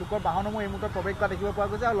আছে লোকৰ বাহনসমূহ এই মুহূৰ্তত প্ৰৱেশ কৰা দেখিব পোৱা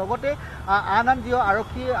গৈছে আৰু লগতে আন যি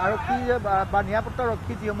আৰক্ষী বা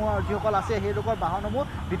নিৰাপত্তাৰক্ষী যিসকল আছে সেই লোকৰ বাহনসমূহ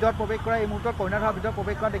ভিতৰত প্ৰৱেশ কৰা এই মুহূৰ্তত কইনাধৰাৰ ভিতৰত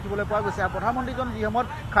প্ৰৱেশ কৰা দেখিবলৈ পোৱা গৈছে। আৰু প্ৰধানমন্ত্ৰীজন যি সময়ত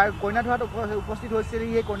কইনাধৰাত উপস্থিত হৈছিল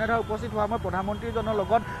সেই কইনাধৰা উপস্থিত হোৱাৰ সময়ত প্ৰধানমন্ত্ৰীজনৰ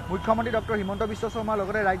লগত মুখ্যমন্ত্ৰী ডক্টৰ হিমন্ত বিশ্ব শৰ্মাৰ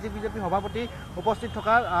লগতে ৰাজ্যিক বিজেপি সভাপতি উপস্থিত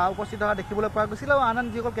থকা দেখিবলৈ পোৱা গৈছিল আৰু আন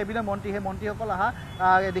যিসকল কেবিনেট মন্ত্ৰী সেই মন্ত্ৰীসকল অহা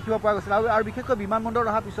দেখিব পোৱা গৈছিল। আৰু বিশেষকৈ বিমানবন্দৰত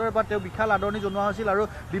অহাৰ পিছৰে পৰা তেওঁ বিশাল আদৰণি জনোৱা হৈছিল আৰু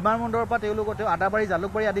বিমানবন্দৰৰ পৰা তেওঁ আদাবাৰী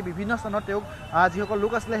জালুকবাৰী আদি বিভিন্ন স্থানত তেওঁক যিসকল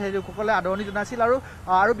লোক আছিলে সেই লোকসকলে আদৰণি জনাইছিল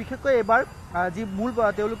আৰু বিশেষকৈ এইবাৰ যি মূল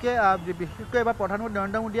তেওঁলোকে বিশেষকৈ এবাৰ প্ৰধানমন্ত্ৰী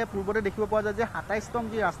নৰেন্দ্ৰ মোদীয়ে পূৰ্বতে দেখিব পোৱা যায় যে ২৭ নং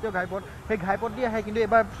যি ৰাষ্ট্ৰীয় ঘাইপথ সেই ঘাইপথ দি আহে, কিন্তু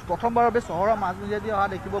এইবাৰ প্ৰথমবাৰৰ বাবে চহৰৰ মাজমজিয়াদি অহা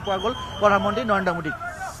দেখিব পোৱা গ'ল প্ৰধানমন্ত্ৰী নৰেন্দ্ৰ মোদীক।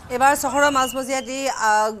 এবাৰ চহৰৰ মাজমজিয়াদি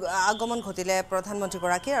আগমন ঘটিলে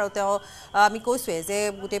প্ৰধানমন্ত্ৰীগৰাকী আৰু তেওঁ আমি কৈছোঁৱে যে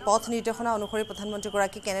গোটেই পথ নিৰ্দেশনা অনুসৰি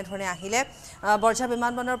প্ৰধানমন্ত্ৰীগৰাকী কেনেধৰণে আহিলে বৰঝাৰ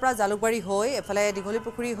বিমানবন্দৰৰ পৰা জালুকবাৰী হৈ এফালে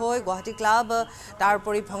দীঘলীপুখুৰী হৈ গুৱাহাটী ক্লাব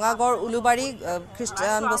তাৰোপৰি ভঙাগড় উলুবাৰী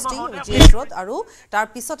খ্ৰীষ্টান বস্তি GS ৰোড আৰু তাৰ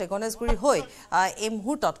পিছতে গণেশগুৰি হৈ এই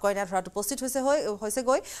মুহূৰ্তত কইনাধৰাত উপস্থিত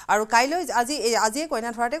হৈছেগৈ আৰু কাইলৈ আজিয়ে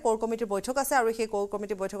কইনাধৰাতে কোৰ কমিটিৰ বৈঠক আছে আৰু সেই কোৰ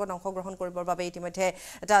কমিটিৰ বৈঠকত অংশগ্ৰহণ কৰিবৰ বাবে ইতিমধ্যে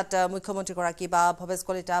তাত মুখ্যমন্ত্ৰীগৰাকী বা ভৱেশ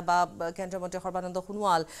কলিতা বা কেন্দ্ৰীয় মন্ত্ৰী সৰ্বানন্দ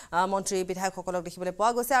সোণোৱাল মন্ত্ৰী বিধায়কসকলক দেখিবলৈ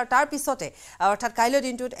পোৱা গৈছে আৰু তাৰ পিছতে অৰ্থাৎ কাইলৈ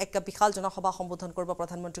দিনটোত এক বিশাল জনসভা সম্বোধন কৰিব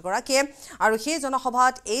প্ৰধানমন্ত্ৰীগৰাকীয়ে আৰু সেই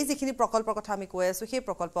জনসভাত এই যিখিনি প্ৰকল্পৰ কথা আমি কৈ আছোঁ সেই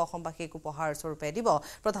প্ৰকল্প অসমবাসীক উপহাৰ স্বৰূপে দিব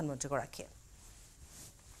প্ৰধানমন্ত্ৰীগৰাকীয়ে।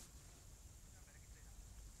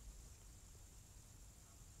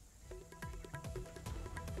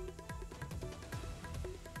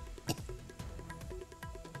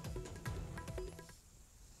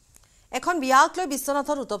 এখন বিয়াক লৈ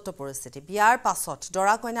বিশ্বনাথত উত্তপ্ত পৰিস্থিতি। বিয়াৰ পাছত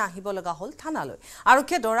দৰা কইনা আহিব লগা হ'ল থানালৈ।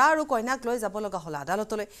 আৰক্ষীয়ে দৰা আৰু কইনাক লৈ যাব লগা হ'ল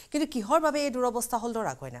আদালতলৈ। কিন্তু কিহৰ বাবে এই দুৰৱস্থা হ'ল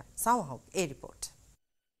দৰা কইনা? চাওঁ আহক এই ৰিপৰ্ট।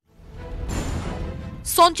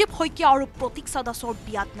 সঞ্জীৱ শইকীয়া আৰু প্ৰতীক্ষা দাসৰ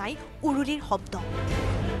বিয়াত নাই উৰুলিৰ শব্দ,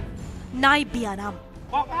 নাই বিয়া নাম।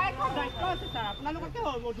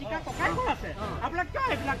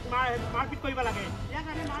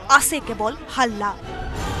 আছে কেৱল হাল্লা।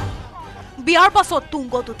 বিয়াৰ পাছত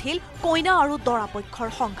তুংগত উঠিল কইনা আৰু দৰা পক্ষৰ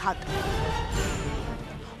সংঘাত।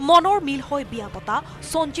 মনৰ মিল হৈ বিয়া পতা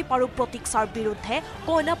সঞ্জীৱ আৰু প্ৰতীক্ষাৰ বিৰুদ্ধে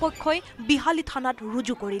কইনা পক্ষই বিহালী থানাত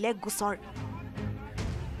ৰুজু কৰিলে গোচৰ।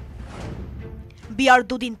 বিয়াৰ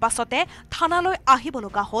দুদিন পাছতে থানালৈ আহিব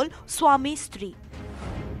লগা হ'ল স্বামী স্ত্ৰী।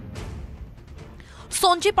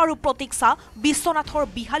 সঞ্জীৱ আৰু প্ৰতীক্ষা বিশ্বনাথৰ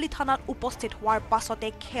বিহালী থানাত উপস্থিত হোৱাৰ পাছতে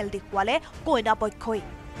খেল দেখুৱালে কইনা পক্ষই।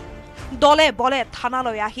 দলে বলে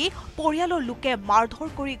থানালৈ আহি পৰিয়ালৰ লোকে মাৰধৰ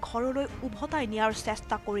কৰি ঘৰলৈ উভতাই নিয়াৰ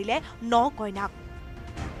চেষ্টা কৰিলে ন কইনাক।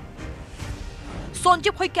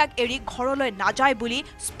 সঞ্জীৱ শইকীয়াক এৰি ঘৰলৈ নাযায় বুলি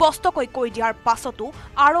স্পষ্টকৈ কৈ দিয়াৰ পাছতো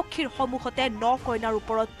আৰক্ষীৰ সন্মুখতে ন কইনাৰ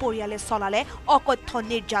ওপৰত পৰিয়ালে চলালে অকথ্য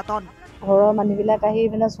নিৰ্যাতন। ঘৰৰ মানুহবিলাক আহি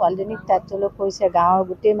ছোৱালীজনীক তাতলৈ কৈছে, গাঁৱৰ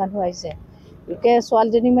গোটেই মানুহ আহিছে, লোকে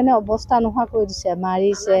ছোৱালীজনীক অৱস্থা নোহোৱা কৰি দিছে,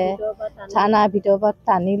 মাৰিছে, থানাৰ ভিতৰৰ পৰা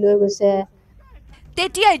টানি লৈ গৈছে।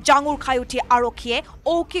 তেতিয়াই জাঙুৰ খাই উঠি আৰক্ষীয়ে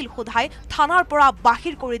উকিল সোধাই থানাৰ পৰা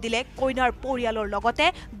বাহিৰ কৰি দিলে কইনাৰ পৰিয়ালৰ লগতে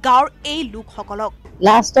গাঁৱৰ এই লোকসকলক।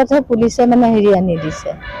 লাষ্টতহে পুলিচে হেৰি আনি দিছে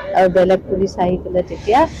আৰু বেলেগ পুলিচ আহি পেলাই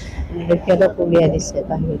তেতিয়া সিহঁতক উলিয়াই দিছে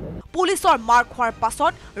বাহিৰলৈ। পুলিচৰ মাৰ খোৱাৰ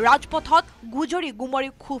পাছত ৰাজপথত গুজৰি গুমৰি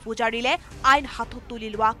ক্ষোভ উজাৰিলে আইন হাতত তুলি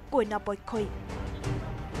লোৱা কইনা পক্ষই।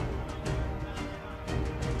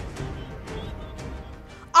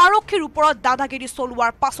 আৰক্ষীৰ ওপৰত দাদাগিৰি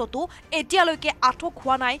চলোৱাৰ পাছতো এতিয়ালৈকে আটক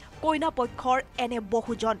হোৱা নাই কইনা পক্ষৰ এনে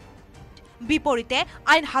বহুজন। বিপৰীতে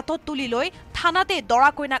আইন হাতত তুলি লৈ থানাতে দৰা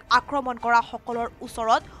কইনাক আক্ৰমণ কৰা সকলৰ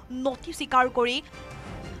ওচৰত নথি স্বীকাৰ কৰি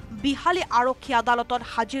বিহালী আৰক্ষী আদালতত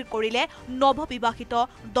হাজিৰ কৰিলে নৱবিবাহিত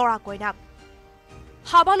দৰা কইনাক।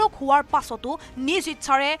 সাবালক হোৱাৰ পাছতো নিজ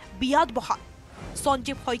ইচ্ছাৰে বিয়াত বহা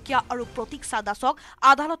সঞ্জীৱ শইকীয়া আৰু প্ৰতীক্ষা দাসক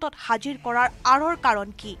আদালতত হাজিৰ কৰাৰ আঁৰৰ কাৰণ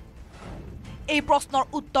কি? এই প্ৰশ্নৰ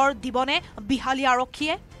উত্তৰ দিবনে বিহালী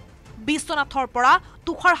আৰক্ষীয়ে? বিশ্বনাথৰ পৰা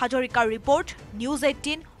তুষাৰ হাজৰিকাৰ report news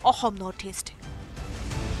 18 Assam north east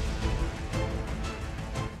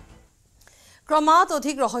ক্ৰমাৎ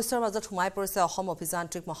অধিক ৰহস্যৰ মাজত সোমাই পৰিছে অসম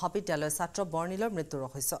অভিযান্ত্ৰিক মহাবিদ্যালয়ৰ ছাত্ৰ বৰ্ণিলৰ মৃত্যুৰ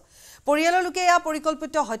ৰহস্য পৰিয়ালৰ লোকে এয়া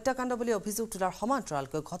পৰিকল্পিত হত্যাকাণ্ড বুলি অভিযোগ তোলাৰ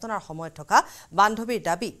সমান্তৰালকৈ ঘটনাৰ সময়ত থকা বান্ধৱীৰ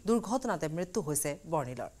দাবী দুৰ্ঘটনাতে মৃত্যু হৈছে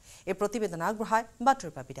বৰ্ণিলৰ এই প্ৰতিবেদন আগবঢ়াই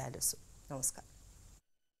বাতৰিৰ পৰা বিদায় লৈছো নমস্কাৰ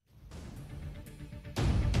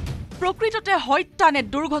প্ৰকৃততে হত্যা নে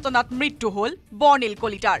দুৰ্ঘটনাত মৃত্যু হল বৰ্ণিল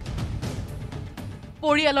কলিতাৰ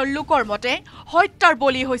পৰিয়ালৰ লোকৰ মতে হত্যাৰ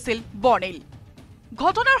বলি হৈছিল বৰ্ণিল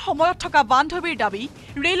ঘটনাৰ সময়ত থকা বান্ধৱীৰ দাবী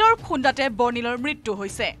ৰেলৰ খুন্দাতে বৰ্ণিলৰ মৃত্যু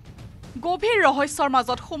হৈছে গভীৰ ৰহস্যৰ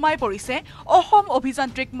মাজত সোমাই পৰিছে অসম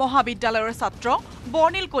অভিযান্ত্ৰিক মহাবিদ্যালয়ৰ ছাত্ৰ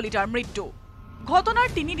বৰ্ণিল কলিতাৰ মৃত্যু ঘটনাৰ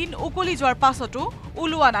 3 দিন উকলি যোৱাৰ পাছতো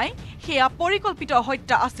উলোৱা নাই হেয়া পৰিকল্পিত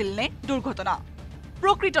হত্যা আছিল নে দুৰ্ঘটনা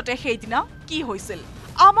প্ৰকৃততে সেইদিনা কি হৈছিল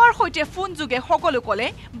আমাৰ সৈতে ফোন যোগে সকলো কলে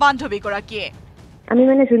বান্ধৱীগৰাকীয়ে আমি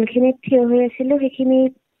মানে যোনখিনি থিয় হৈ আছিলো সেইখিনি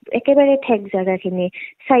একেবাৰে ঠেক জায়গাখিনি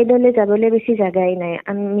সাইডলে যাবলৈ বেছি জায়গাই নাই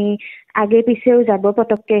আমি আগে পিছেও যাব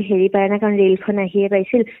পটককে হেৰি পায় না কাৰণ ৰেলখন আহিয়ে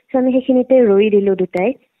পাইছিল সো আমি সেইখিনিতে ৰৈ দিলো দুটাই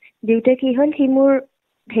কি হল সি মোৰ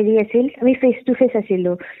হেৰি আছিল আমি ফেস টু ফেস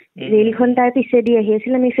আছিলো ৰেলখন তাৰ পিছে দি আহি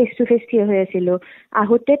আছিল আমি ফেস টু ফেস থিয় হৈ আছিলো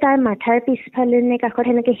আহোতে তাৰ মাথাৰ পিছফালে নে কাষত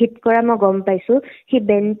হেনেকে হিট কৰা মই গম পাইছো সি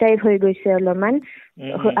বেন টাইপ হৈ গৈছে অলমান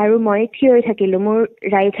আৰু মই থিয় হৈ থাকিলো মোৰ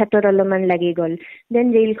ৰাইট হাতত অলমান লাগি গল দেন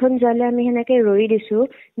ৰেলখন যোৱালে আমি হেনেকে ৰৈ দিছো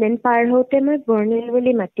দেন পাৰ হওতে মই বৰ্ণিল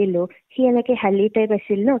বুলি মাতিলো সি হেনেকে হালি টাইপ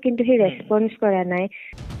আছিল ন কিন্তু সি ৰেসপন্স কৰা নাই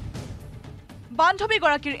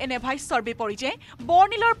বান্ধৱীগৰাকীৰ এনে ভাষ্যৰ বিপৰীতে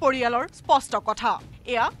বৰ্ণিলৰ পৰিয়ালৰ স্পষ্ট কথা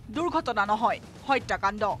এয়া দুৰ্ঘটনা নহয়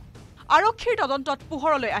হত্যাকাণ্ড আৰক্ষীৰ তদন্তত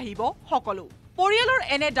পোহৰলৈ আহিব সকলো পৰিয়ালৰ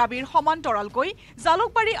এনে দাবীৰ সমান্তৰালকৈ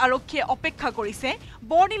জালুকবাৰী আৰক্ষীয়ে অপেক্ষা কৰিছে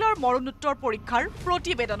বৰ্ণিলৰ মৰণোত্তৰ পৰীক্ষাৰ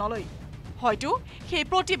প্ৰতিবেদনলৈ হয়তো সেই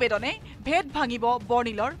প্ৰতিবেদনে ভেদ ভাঙিব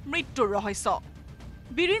বৰ্ণিলৰ মৃত্যুৰ ৰহস্য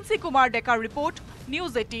বিৰিঞ্চি কুমাৰ ডেকাৰ report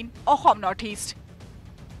news 18 Assam north east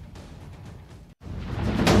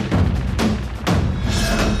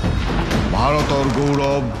ভাৰতৰ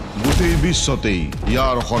গৌৰৱ গোটেই বিশ্বতেই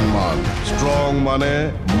ইয়াৰ সন্মান ষ্ট্ৰং মানে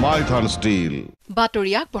মাইথান ষ্টীল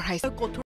বাতৰি আগবঢ়াইছে